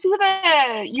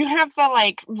 you have the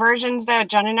like versions that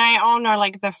John and I own are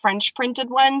like the French printed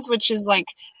ones, which is like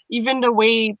even the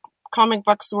way comic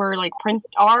books were like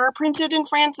printed in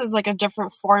France is like a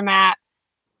different format.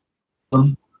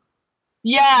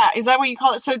 Yeah, is that what you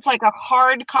call it? So it's like a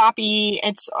hard copy.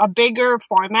 It's a bigger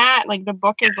format. Like the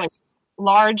book is like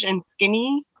large and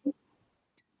skinny.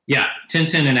 Yeah,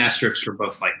 Tintin and Asterix were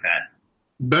both like that.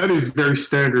 That is very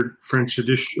standard French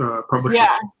edition publishing.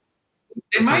 Yeah.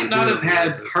 They might not have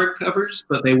had hardcovers,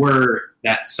 but they were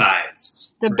that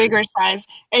size. The bigger size.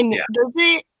 And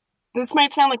this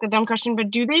might sound like a dumb question, but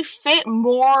do they fit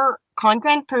more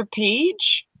content per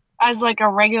page as like a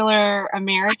regular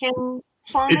American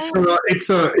format? It's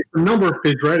a number of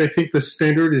pages, right? I think the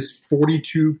standard is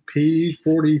 50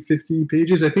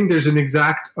 pages. I think there's an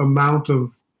exact amount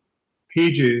of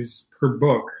pages per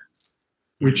book,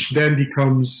 which then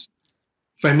becomes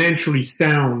financially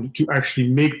sound to actually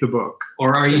make the book.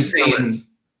 Or are you saying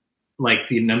like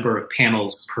the number of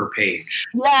panels per page?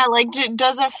 Yeah, like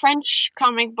does a French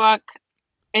comic book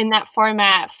in that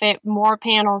format fit more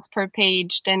panels per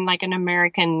page than like an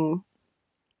American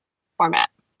format?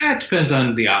 It depends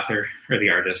on the author or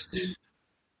the artist.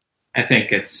 I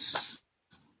think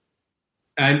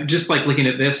I'm just like looking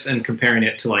at this and comparing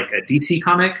it to like a DC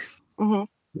comic. Mm-hmm.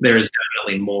 There is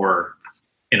definitely more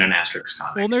in an Asterix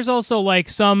comic. Well, there's also like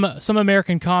some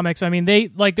American comics. I mean,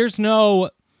 they like there's no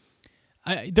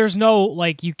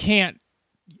like you could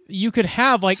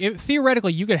have like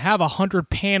theoretically you could have 100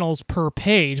 panels per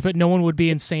page, but no one would be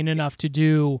insane enough to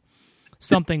do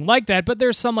something like that. But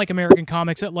there's some like American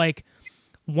comics that like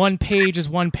one page is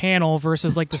one panel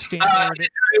versus like the standard.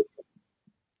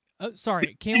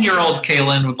 Sorry, 10-year-old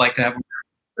Kaylin would like to have.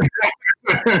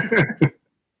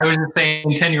 I was just saying,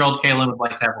 10-year-old Kaylin would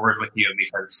like to have a word with you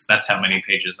because that's how many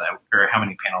pages or how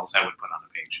many panels I would put on the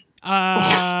page.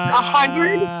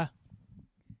 100.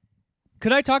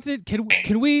 Could I talk to?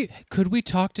 Could we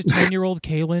talk to 10-year-old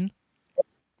Kaylin?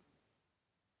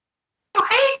 Oh,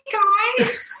 hey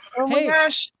guys! Oh my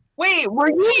gosh! Wait,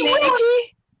 were you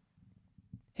Mickey?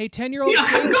 Hey, 10-year-old Yeah,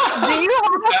 Kaylin. Do you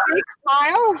have a fake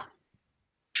smile?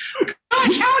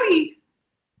 Gosh, howdy!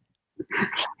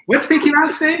 What's Mickey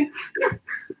Mouse saying?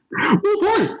 Oh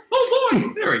boy! Oh boy!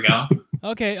 There we go.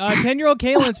 Okay, 10-year-old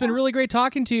Kaylin, it's been really great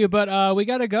talking to you, but we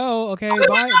gotta go. Okay,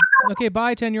 bye. Okay,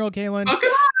 bye, 10-year-old Kaylin. Okay.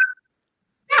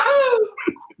 Yahoo!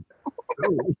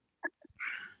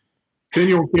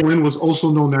 10-year-old Kaylin was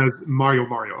also known as Mario.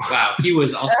 Wow, he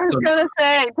was also. I was gonna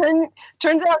say,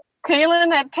 turns out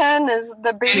Kaylin at 10 is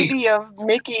the baby of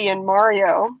Mickey and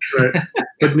Mario. Right.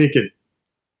 But naked.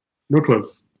 No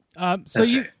clothes.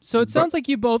 So it sounds like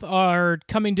you both are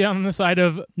coming down on the side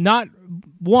of not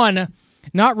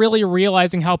really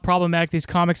realizing how problematic these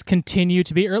comics continue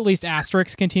to be, or at least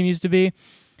Asterix continues to be.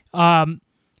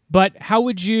 But how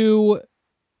would you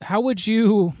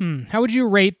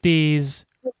rate these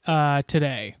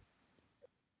today?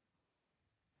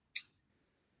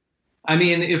 I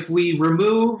mean, if we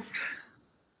remove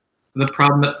the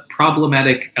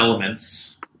problematic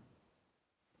elements,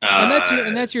 and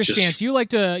that's your just, stance. You like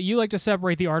to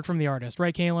separate the art from the artist,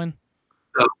 right, Kaylin?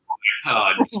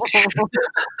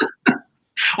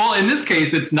 Well, in this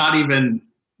case, it's not even.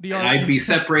 The art. I'd be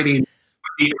separating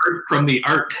the art from the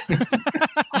art.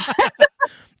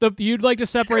 You'd like to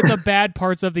separate the bad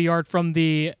parts of the art from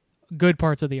the good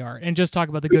parts of the art, and just talk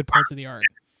about the good parts of the art.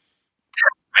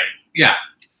 Right. Yeah.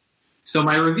 So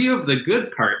my review of the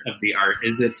good part of the art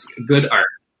is it's good art.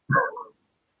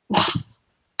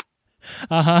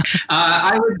 Uh-huh.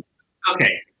 I would.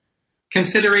 Okay.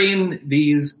 Considering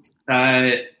these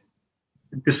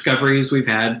discoveries we've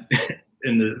had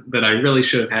that I really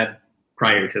should have had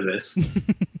prior to this,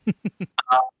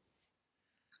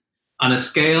 on a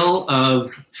scale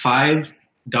of 5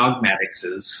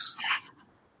 dogmaticses,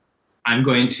 I'm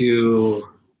going to.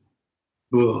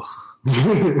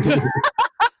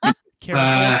 Careful,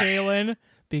 Kaylin.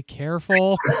 Be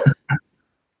careful.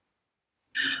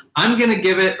 I'm going to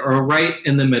give it right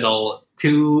in the middle,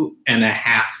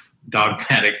 2.5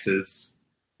 Dogmaticses,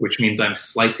 which means I'm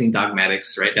slicing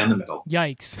Dogmatics right down the middle.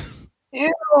 Yikes.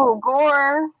 Ew,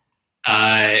 gore.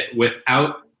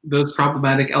 Without those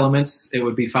problematic elements, it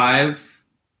would be 5.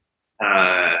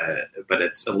 But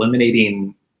it's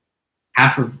eliminating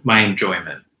half of my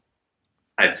enjoyment,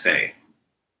 I'd say.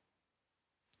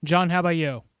 John, how about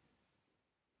you?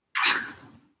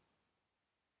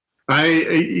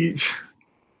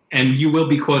 And you will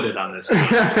be quoted on this.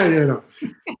 I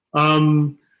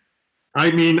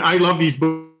mean, I love these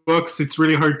books. It's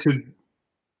really hard to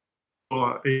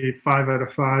a 5 out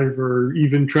of 5, or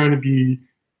even trying to be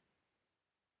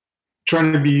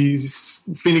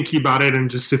finicky about it and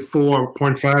just say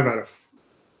 4.5 out of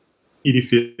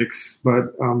 86.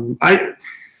 But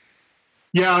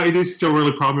it is still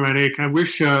really problematic. I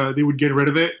wish they would get rid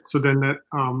of it. So then that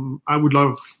I would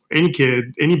love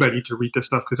anybody to read this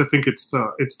stuff, because I think it's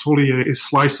totally a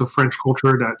slice of French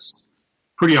culture that's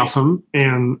pretty awesome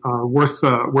and worth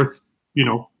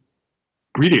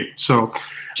reading. So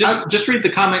just read the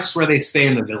comics where they stay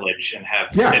in the village and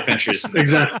have adventures.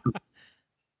 Exactly.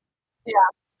 Yeah.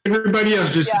 Everybody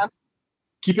else just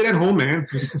keep it at home, man.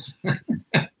 Just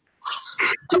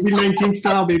COVID-19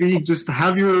 style, baby. Just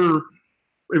have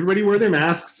everybody wear their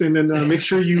masks, and then make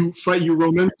sure you fight your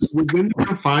Romans within the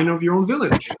confine of your own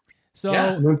village. So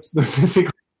that's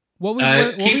what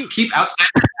we keep outside.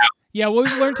 Yeah, what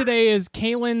we've learned today is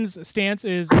Kaylin's stance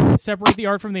is separate the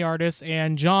art from the artist,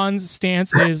 and John's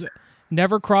stance is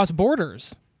never cross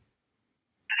borders.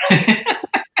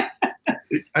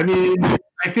 I mean,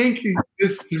 I think the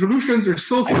solutions are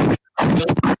so simple.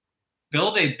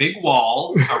 Build a big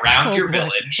wall around your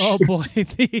village. Oh boy,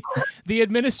 the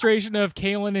administration of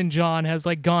Kaylin and John has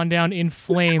gone down in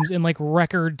flames in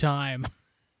record time.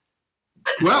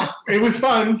 Well, it was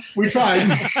fun. We tried.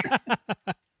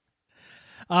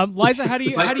 Liza, how do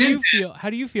you feel? How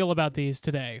do you feel about these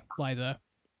today, Liza?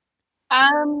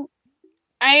 I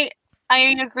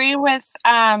agree with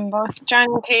both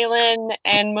John and Kaylin,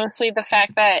 and mostly the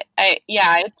fact that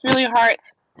it's really hard.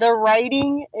 The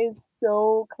writing is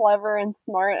so clever and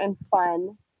smart and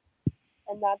fun,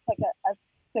 and that's a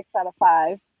 6 out of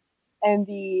 5. And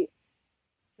the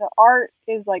art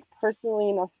is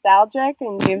personally nostalgic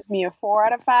and gives me a 4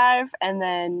 out of 5. And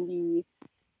then the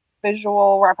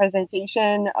visual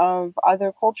representation of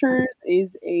other cultures is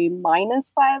a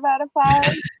 -5 out of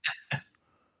 5.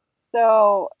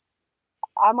 So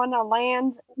I'm gonna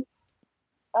land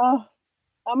on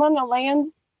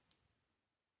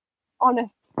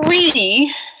a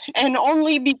 3, and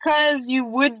only because you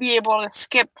would be able to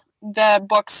skip the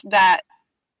books that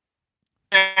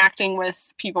are interacting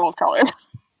with people of color,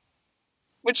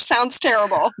 which sounds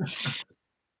terrible.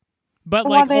 But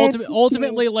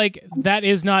ultimately,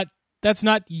 that's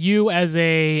not you as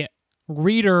a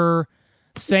reader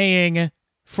saying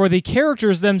for the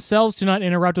characters themselves to not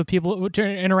interact with people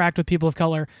of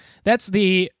color. That's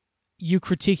you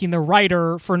critiquing the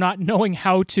writer for not knowing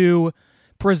how to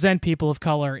present people of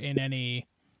color in any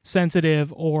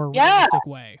sensitive or realistic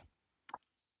way.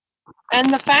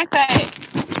 And the fact that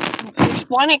it's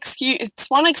one excuse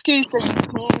that you can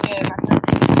give.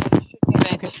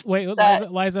 Okay, wait,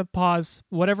 Liza, pause.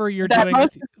 Whatever you're doing,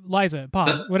 Liza,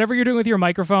 pause. Whatever you're doing with your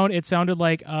microphone, it sounded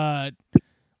like a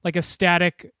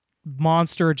static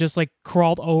monster just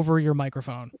crawled over your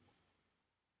microphone.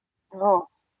 Oh,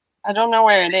 I don't know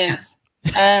where it is.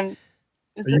 Is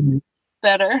it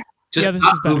better? Just this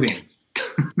is better. Moving.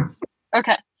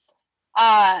 Okay.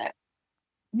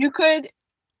 You could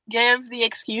give the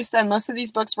excuse that most of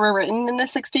these books were written in the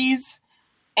 60s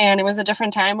and it was a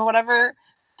different time or whatever.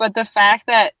 But the fact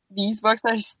that these books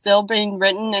are still being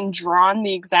written and drawn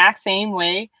the exact same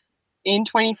way in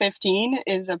 2015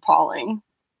 is appalling.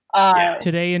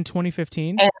 Today in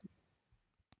 2015?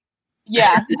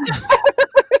 Yeah.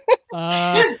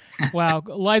 Wow.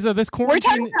 Liza, this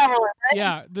quarantine... We're time travelers, right?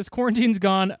 Yeah, this quarantine's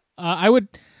gone... I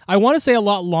want to say a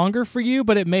lot longer for you,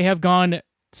 but it may have gone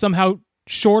somehow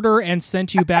shorter and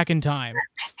sent you back in time.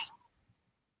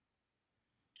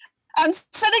 I'm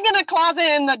sitting in a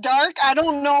closet in the dark. I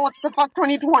don't know what the fuck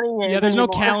 2020 is. Yeah, there's anymore.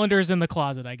 no calendars in the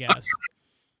closet, I guess.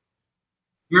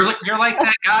 You're like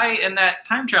that guy in that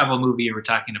time travel movie you were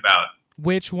talking about.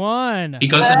 Which one? He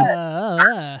goes the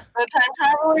time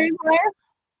travelers way?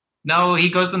 No, he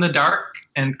goes in the dark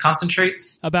and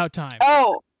concentrates. About time.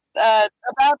 Oh,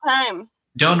 About Time.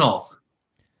 Donal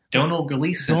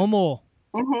Gleason. Domel.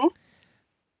 Mm-hmm.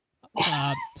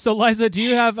 So Liza, do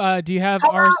we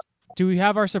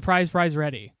have our surprise prize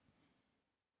ready?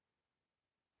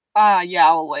 Yeah,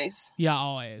 always. Yeah,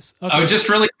 always. Okay. Oh, just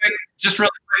really quick.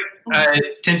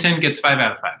 Tintin gets 5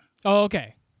 out of 5. Oh,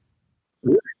 okay.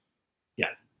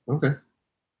 Okay.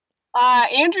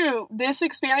 Andrew, this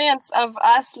experience of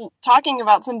us talking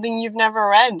about something you've never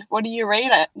read, what do you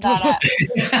rate it? That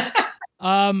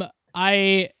at?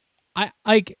 I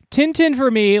like Tintin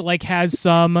for me, like, has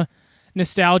some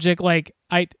nostalgic, like,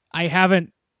 I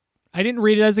didn't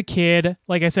read it as a kid.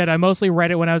 Like I said, I mostly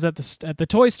read it when I was at the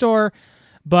toy store,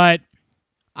 but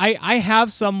I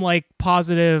have some, like,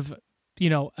 positive,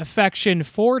 affection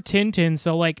for Tintin.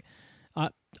 So, like,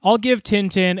 I'll give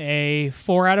Tintin a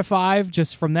 4 out of 5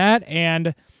 just from that.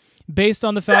 And based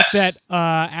on the fact that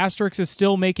Asterix is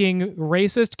still making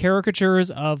racist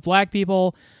caricatures of black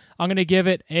people, I'm going to give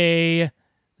it a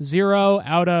 0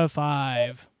 out of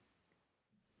 5.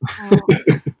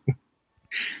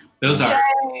 Those are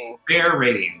Yay. fair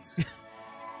ratings.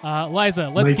 Liza,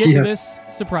 let's get to this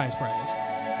surprise prize.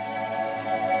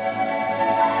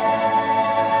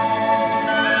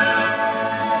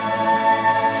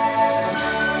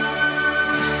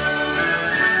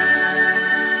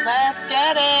 Let's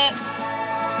get it.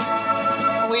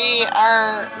 We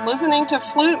are listening to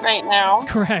flute right now.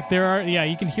 Correct. There are,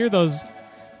 you can hear those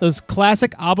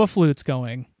classic ABBA flutes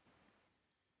going.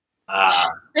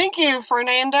 Thank you,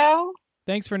 Fernando.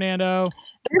 Thanks, Fernando.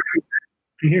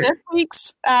 Here. This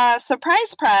week's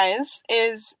surprise prize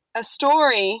is a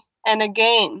story and a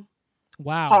game.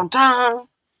 Wow. Dun, dun.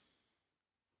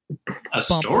 A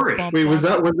story. Wait, was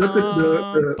that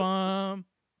the bum.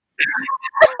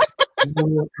 I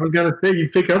was gonna say you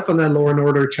pick up on that Law and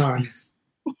Order chimes.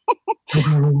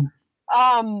 The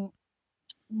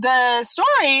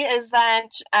story is that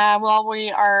while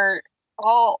we are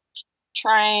all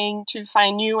trying to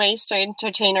find new ways to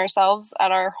entertain ourselves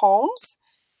at our homes,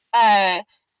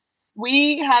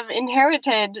 we have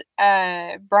inherited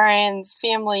Brian's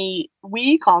family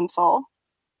Wii console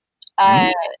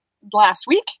last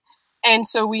week, and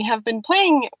so we have been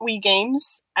playing Wii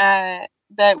games that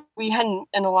we hadn't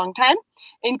in a long time,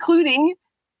 including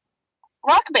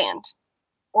Rock Band,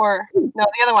 or no,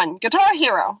 the other one, Guitar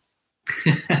Hero.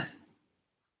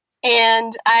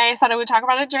 And I thought I would talk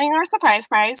about it during our surprise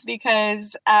prize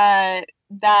because that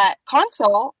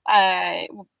console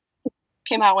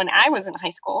came out when I was in high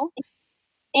school,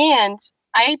 and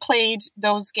I played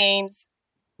those games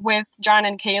with John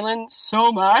and Kaylin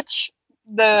so much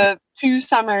the 2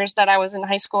 summers that I was in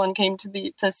high school and came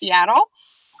to Seattle.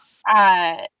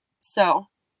 So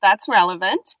that's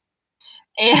relevant.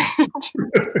 And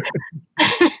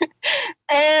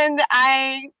and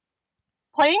I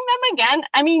playing them again.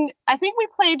 I mean, I think we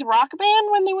played Rock Band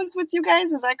when they was with you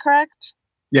guys. Is that correct?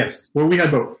 Yes. Well, we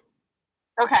had both.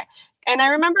 Okay. And I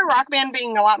remember Rock Band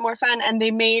being a lot more fun, and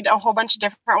they made a whole bunch of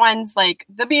different ones, like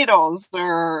the Beatles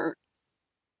or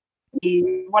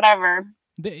whatever.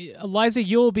 Liza,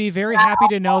 you'll be very happy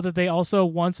to know that they also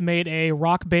once made a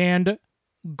Rock Band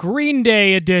Green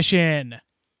Day edition.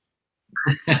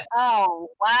 Oh,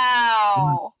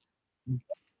 wow.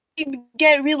 You'd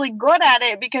get really good at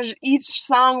it because each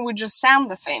song would just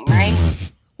sound the same,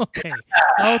 right?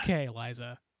 Okay,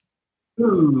 Liza.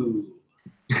 Ooh.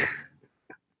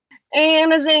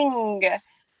 And a zing. Yeah,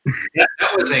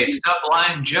 that was a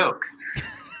sublime joke.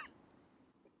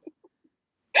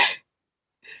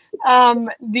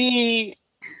 What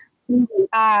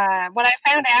I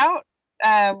found out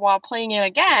while playing it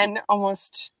again,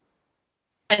 almost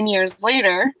 10 years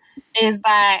later, is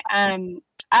that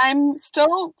I'm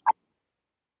still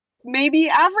maybe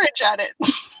average at it.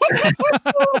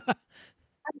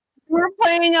 We're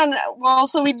playing on,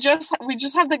 so we just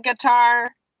have the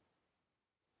guitar.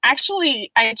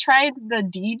 Actually, I tried the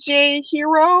DJ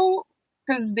Hero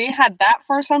because they had that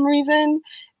for some reason,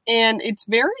 and it's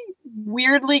very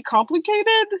weirdly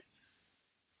complicated.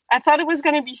 I thought it was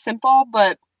going to be simple,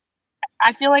 but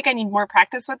I feel like I need more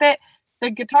practice with it.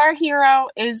 The Guitar Hero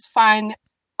is fun,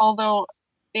 although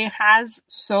it has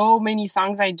so many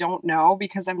songs I don't know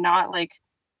because I'm not like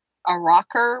a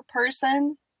rocker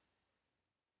person.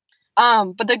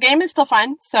 But the game is still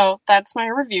fun, so that's my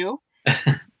review.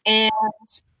 And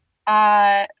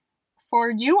for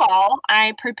you all,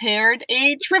 I prepared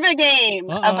a trivia game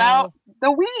about the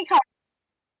Wii.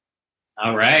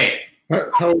 All right.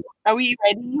 Are we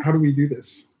ready? How do we do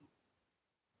this?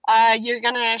 You're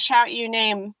gonna shout your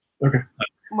name. Okay.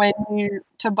 When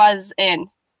to buzz in.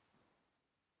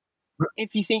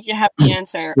 If you think you have the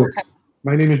answer. Yes. Okay.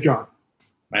 My name is John.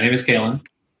 My name is Kalen.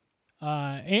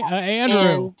 Andrew.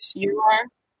 And you are?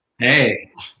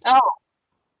 Hey. Oh.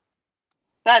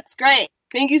 That's great.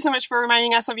 Thank you so much for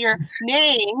reminding us of your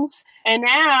names. And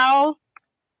now,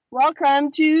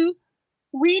 welcome to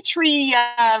Retree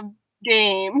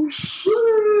game.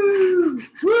 Woo!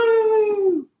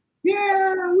 Woo!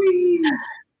 Yeah, we.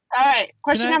 right.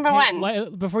 Question number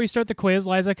one. Before you start the quiz,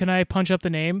 Liza, can I punch up the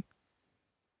name?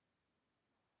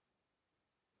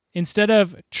 Instead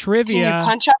of trivia, Can you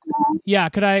punch up? yeah,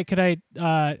 could I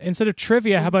instead of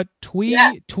trivia, how about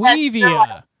Yeah,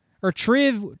 Tweevia or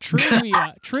trivia?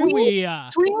 Trivia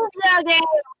game.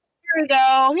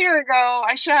 Here we go.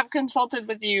 I should have consulted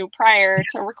with you prior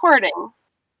to recording.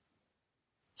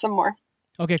 Some more.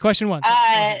 Okay, question one.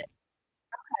 Okay.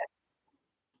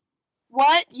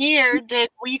 What year did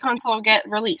Wii console get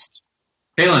released?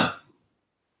 Kalen,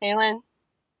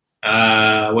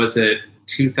 was it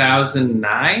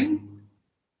 2009?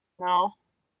 No.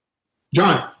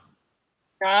 John.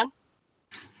 John?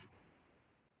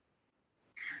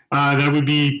 That would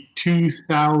be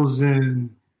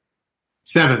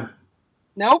 2007.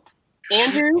 Nope.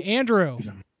 Andrew? Andrew.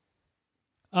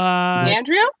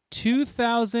 Andrew?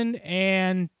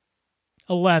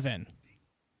 2011.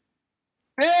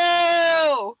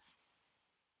 Boo!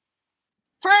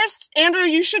 First, Andrew,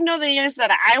 you should know the years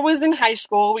that I was in high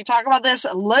school. We talk about this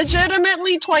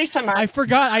legitimately twice a month. I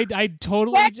forgot.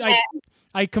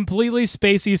 I completely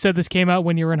spaced. You said this came out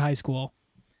when you were in high school.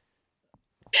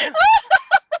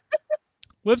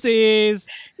 Whoopsies.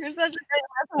 You're such a great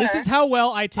listener. This is how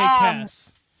well I take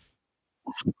tests.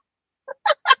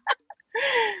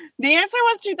 The answer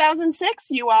was 2006,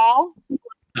 you all.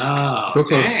 Oh, So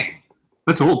close. dang.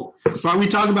 That's old. But are we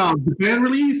talking about Japan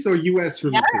release or US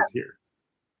releases here?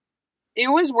 It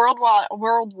was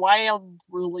worldwide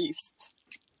released.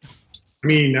 I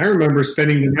mean, I remember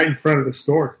spending the night in front of the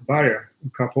store to buy a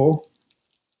couple.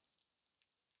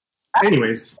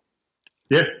 Anyways,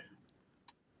 yeah.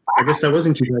 I guess that was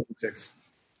in 2006.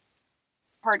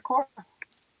 Hardcore.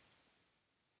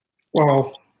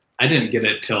 Well, I didn't get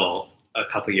it till a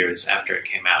couple years after it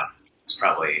came out.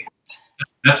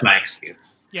 That's my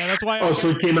excuse. Yeah, that's why. so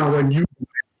it came out when you...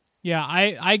 Yeah,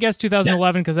 I guess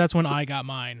 2011 because that's when I got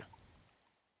mine.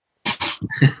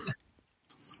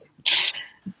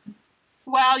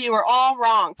 Well, you were all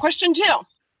wrong. Question 2.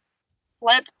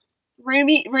 Let's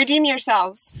redeem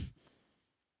yourselves.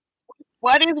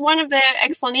 What is one of the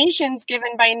explanations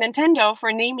given by Nintendo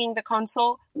for naming the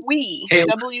console Wii? Hey.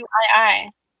 Wii.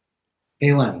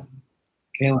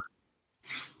 Kalen.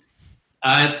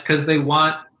 It's because they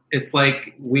want. It's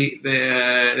like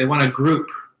they want a group.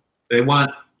 They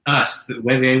want us.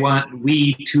 They want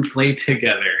we to play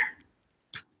together.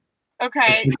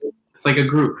 Okay. It's like a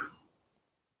group.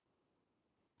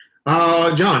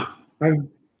 John, I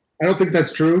don't think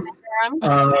that's true.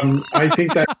 I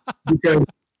think that because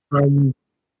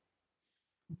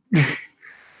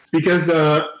because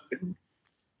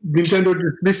Nintendo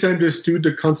just misunderstood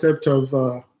the concept of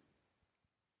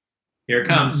Here it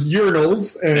comes.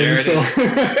 urinals, and There it so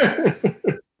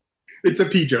it's a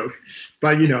pee joke,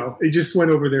 but it just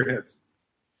went over their heads.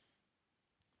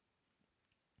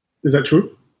 Is that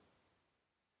true?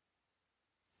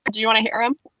 Do you want to hear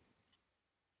him?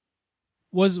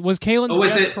 Was Kalen's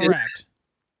was guess it- correct?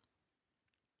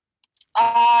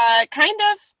 Kind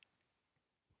of.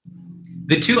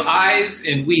 The two eyes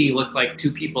in we look like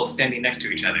two people standing next to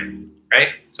each other, right?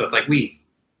 So it's like we.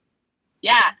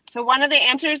 Yeah. So one of the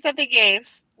answers that they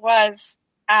gave was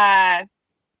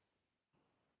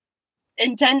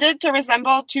intended to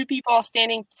resemble two people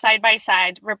standing side by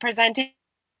side, representing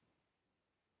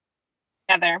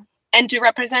together, and to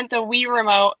represent the Wii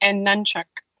remote and nunchuck.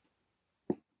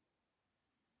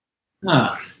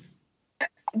 Huh.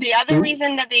 The other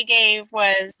reason that they gave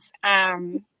was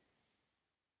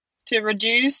to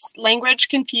reduce language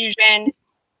confusion.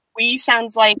 Wii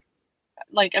sounds like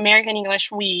American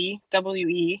English we,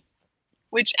 W-E,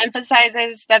 which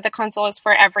emphasizes that the console is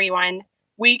for everyone.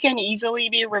 We can easily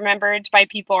be remembered by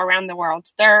people around the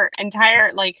world. Their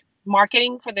entire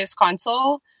marketing for this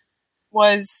console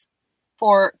was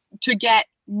to get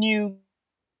new.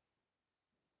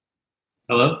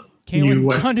 Hello? Kalen,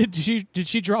 what? John, did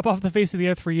she drop off the face of the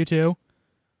earth for you too?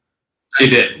 She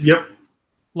did. Yep.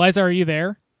 Liza, are you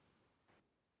there?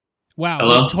 Wow,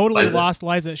 Hello? we totally Liza? lost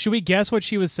Liza. Should we guess what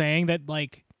she was saying? That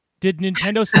did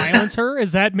Nintendo silence her?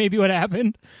 Is that maybe what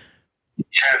happened?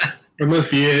 Yeah. That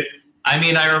must be it. I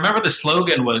mean, I remember the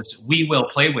slogan was "We will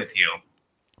play with you."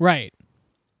 Right.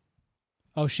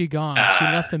 Oh, she gone. She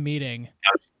left the meeting.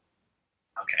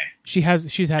 Okay.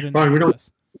 She's had enough Fine, we of don't-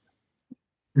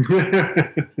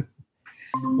 this.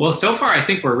 Well, so far I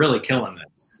think we're really killing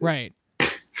this. Right.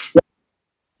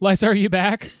 Liza, are you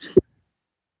back?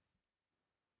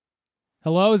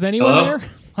 Hello, is anyone Hello?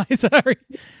 there? Liza,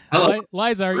 Hello,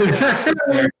 Liza, are you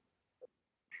there?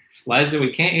 Liza.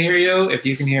 We can't hear you. If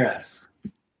you can hear us,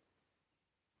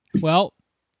 Well,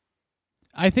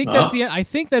 I think that's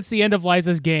the end of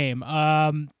Liza's game.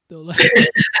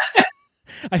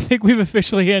 I think we've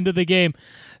officially ended the game.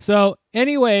 So,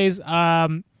 anyways,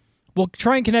 we'll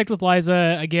try and connect with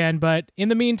Liza again, but in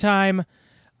the meantime,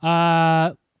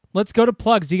 let's go to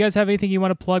plugs. Do you guys have anything you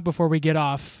want to plug before we get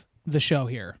off the show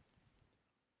here?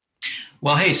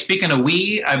 Well, hey, speaking of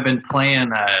Wii, I've been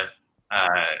playing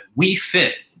Wii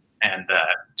Fit and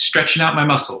stretching out my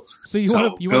muscles. So you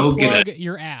want to plug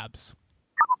your abs?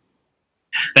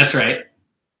 That's right.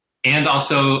 And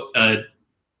also a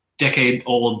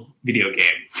decade-old video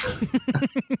game. It's not a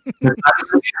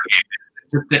video game.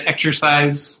 It's just an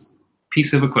exercise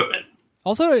piece of equipment.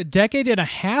 Also a decade and a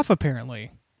half,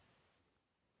 apparently.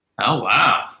 Oh,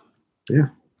 wow. Yeah.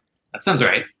 That sounds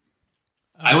right.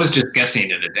 I was just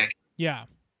guessing at a decade. Yeah.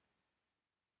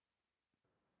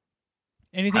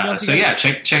 Anything else? So yeah,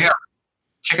 check out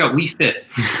Wii Fit.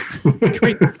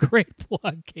 great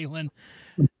plug, Caitlin.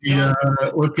 Yeah,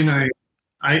 what can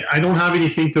I don't have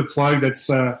anything to plug that's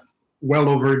well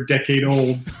over a decade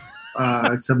old.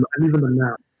 It's uneven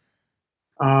now.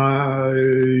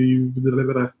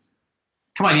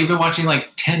 Come on, you've been watching like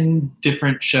 10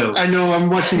 different shows. I know, I'm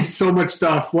watching so much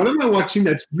stuff. What am I watching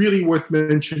that's really worth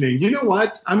mentioning? You know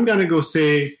what? I'm going to go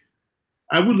say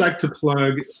I would like to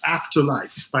plug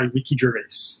Afterlife by Ricky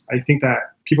Gervais. I think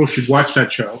that people should watch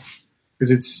that show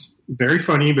because it's very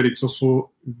funny, but it's also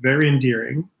very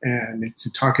endearing. And it's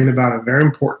talking about a very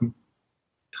important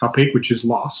topic, which is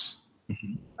loss.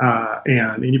 Mm-hmm.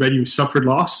 And anybody who suffered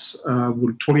loss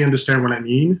will totally understand what I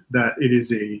mean, that it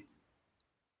is a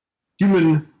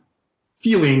human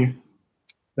feeling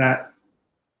that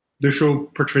the show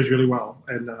portrays really well.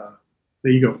 And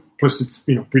there you go. Plus, it's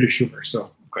British humor,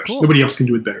 so cool. Nobody else can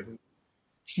do it better.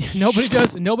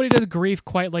 Nobody does grief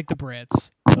quite like the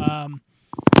Brits.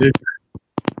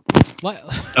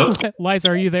 Liza,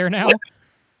 are you there now?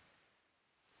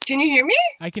 Can you hear me?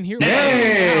 I can hear you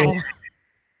now.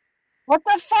 What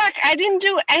the fuck? I didn't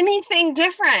do anything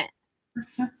different.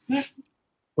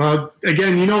 Well,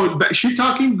 again, she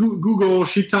talking Google,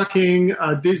 she talking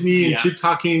Disney, and she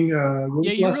talking. You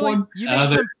made some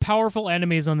powerful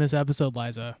enemies on this episode,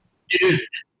 Liza.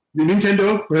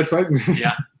 Nintendo, that's right.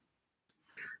 Yeah.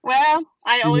 Well,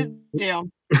 I always do.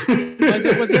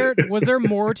 Was there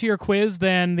more to your quiz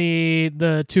than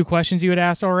the two questions you had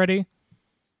asked already?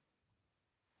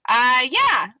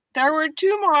 Yeah, there were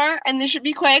two more, and they should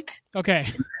be quick.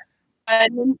 Okay.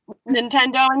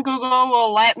 Nintendo and Google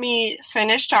will let me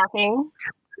finish talking.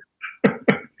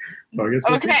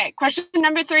 Okay, question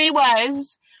number 3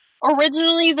 was,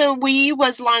 originally the Wii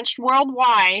was launched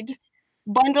worldwide,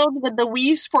 bundled with the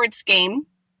Wii Sports game.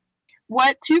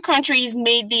 What 2 countries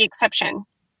made the exception?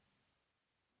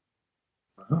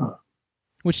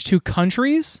 Which 2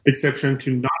 countries? Exception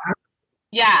to not have.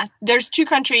 Yeah, there's 2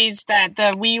 countries that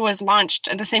the Wii was launched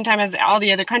at the same time as all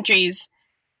the other countries,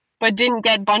 but didn't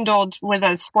get bundled with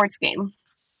a sports game.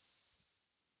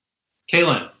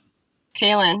 Kaylin.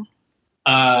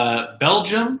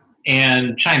 Belgium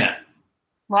and China.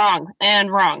 Wrong.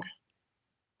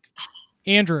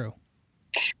 Andrew.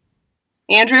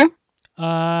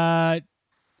 I'm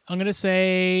going to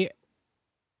say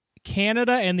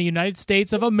Canada and the United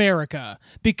States of America,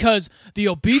 because the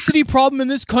obesity problem in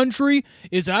this country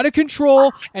is out of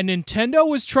control, and Nintendo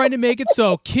was trying to make it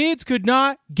so kids could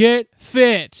not get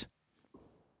fit.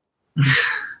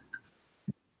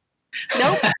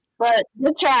 Nope, but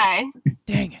good try.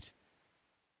 Dang it.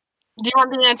 Do you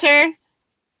want the answer?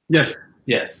 Yes.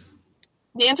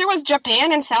 The answer was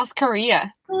Japan and South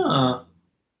Korea. Oh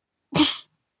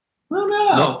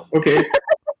no. Okay.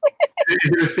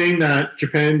 Is it a thing that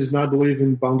Japan does not believe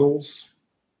in bundles?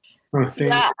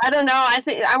 Yeah, I don't know.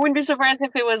 I wouldn't be surprised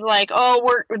if it was like,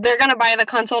 they're gonna buy the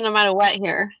console no matter what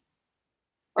here,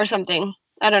 or something.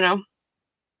 I don't know.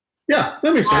 Yeah,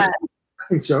 that makes sense. I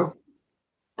think so.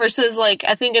 Versus, like,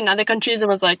 I think in other countries it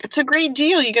was like, it's a great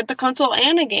deal. You get the console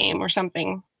and a game or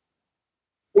something.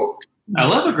 Well, I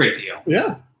love a great deal.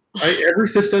 Yeah. Every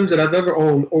systems that I've ever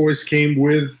owned always came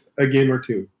with a game or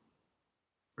two.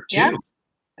 Yeah.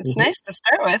 It's nice to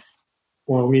start with.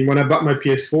 Well, I mean, when I bought my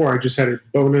PS4, I just had a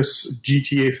bonus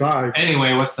GTA 5.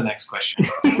 Anyway, what's the next question?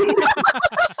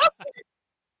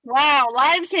 Wow,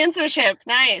 live censorship.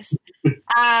 Nice.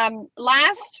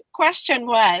 Last question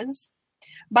was,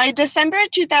 by December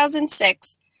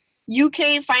 2006,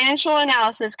 UK Financial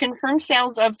Analysis confirmed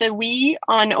sales of the Wii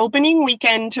on opening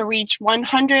weekend to reach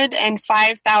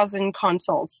 105,000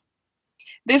 consoles.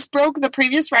 This broke the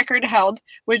previous record held,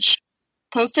 which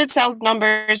posted sales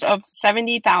numbers of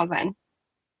 70,000.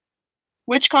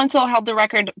 Which console held the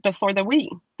record before the Wii?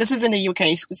 This is in the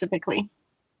UK specifically.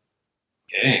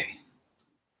 Okay.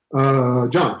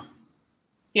 John.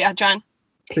 Yeah, John.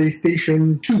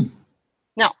 PlayStation 2.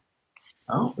 No.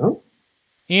 Oh,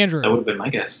 Andrew, that would have been my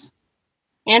guess.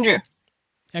 Andrew.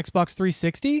 Xbox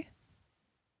 360.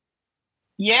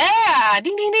 Yeah.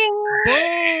 Ding, ding, ding.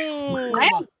 Boom!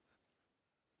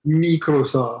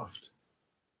 Microsoft.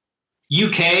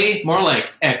 UK, more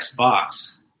like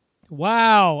Xbox.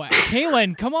 Wow,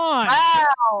 Kaylin, come on!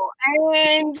 Wow.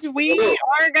 And we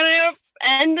are going to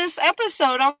end this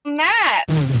episode on that.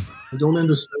 I don't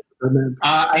understand what that meant.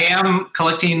 I am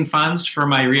collecting funds for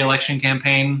my re-election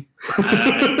campaign.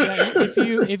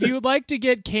 If you would like to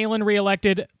get Kaylin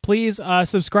reelected, please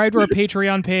subscribe to our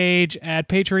Patreon page at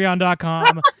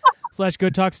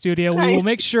patreon.com/Good Talk Studio. We will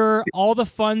make sure all the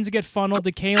funds get funneled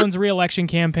to Kaylin's reelection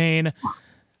campaign.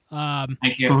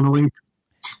 Thank you. Funneling.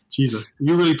 Jesus,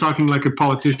 you're really talking like a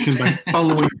politician by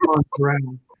following funds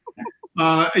around.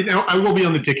 I will be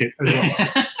on the ticket as well.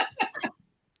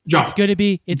 John. It's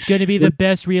gonna be the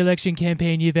best reelection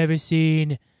campaign you've ever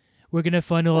seen. We're gonna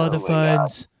funnel all the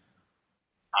funds.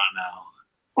 Oh no,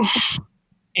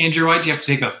 Andrew, why'd you have to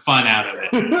take the fun out of it?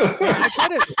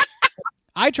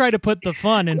 I try to put the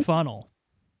fun in funnel.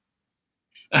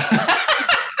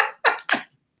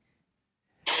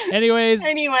 Anyways,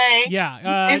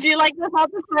 yeah. If you like this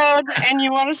episode and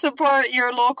you want to support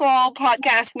your local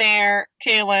podcast mayor,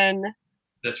 Kaylin,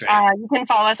 That's right. you can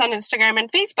follow us on Instagram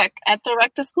and Facebook at The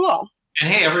Wreck to School.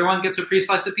 And hey, everyone gets a free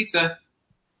slice of pizza.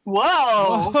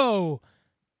 Whoa!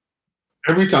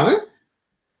 Every time?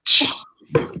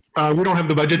 We don't have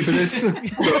the budget for this.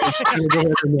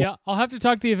 Yeah, I'll have to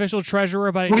talk to the official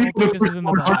treasurer, but I don't think this is in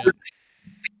the budget.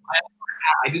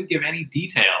 I didn't give any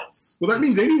details. Well, that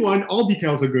means all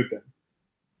details are good then.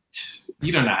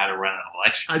 You don't know how to run an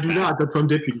election. I do not. That's from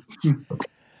deputy.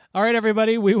 All right,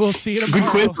 everybody. We will see you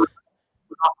tomorrow. Good quiz.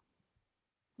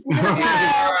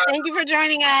 Thank you for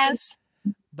joining us.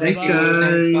 Thanks,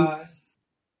 guys. Bye.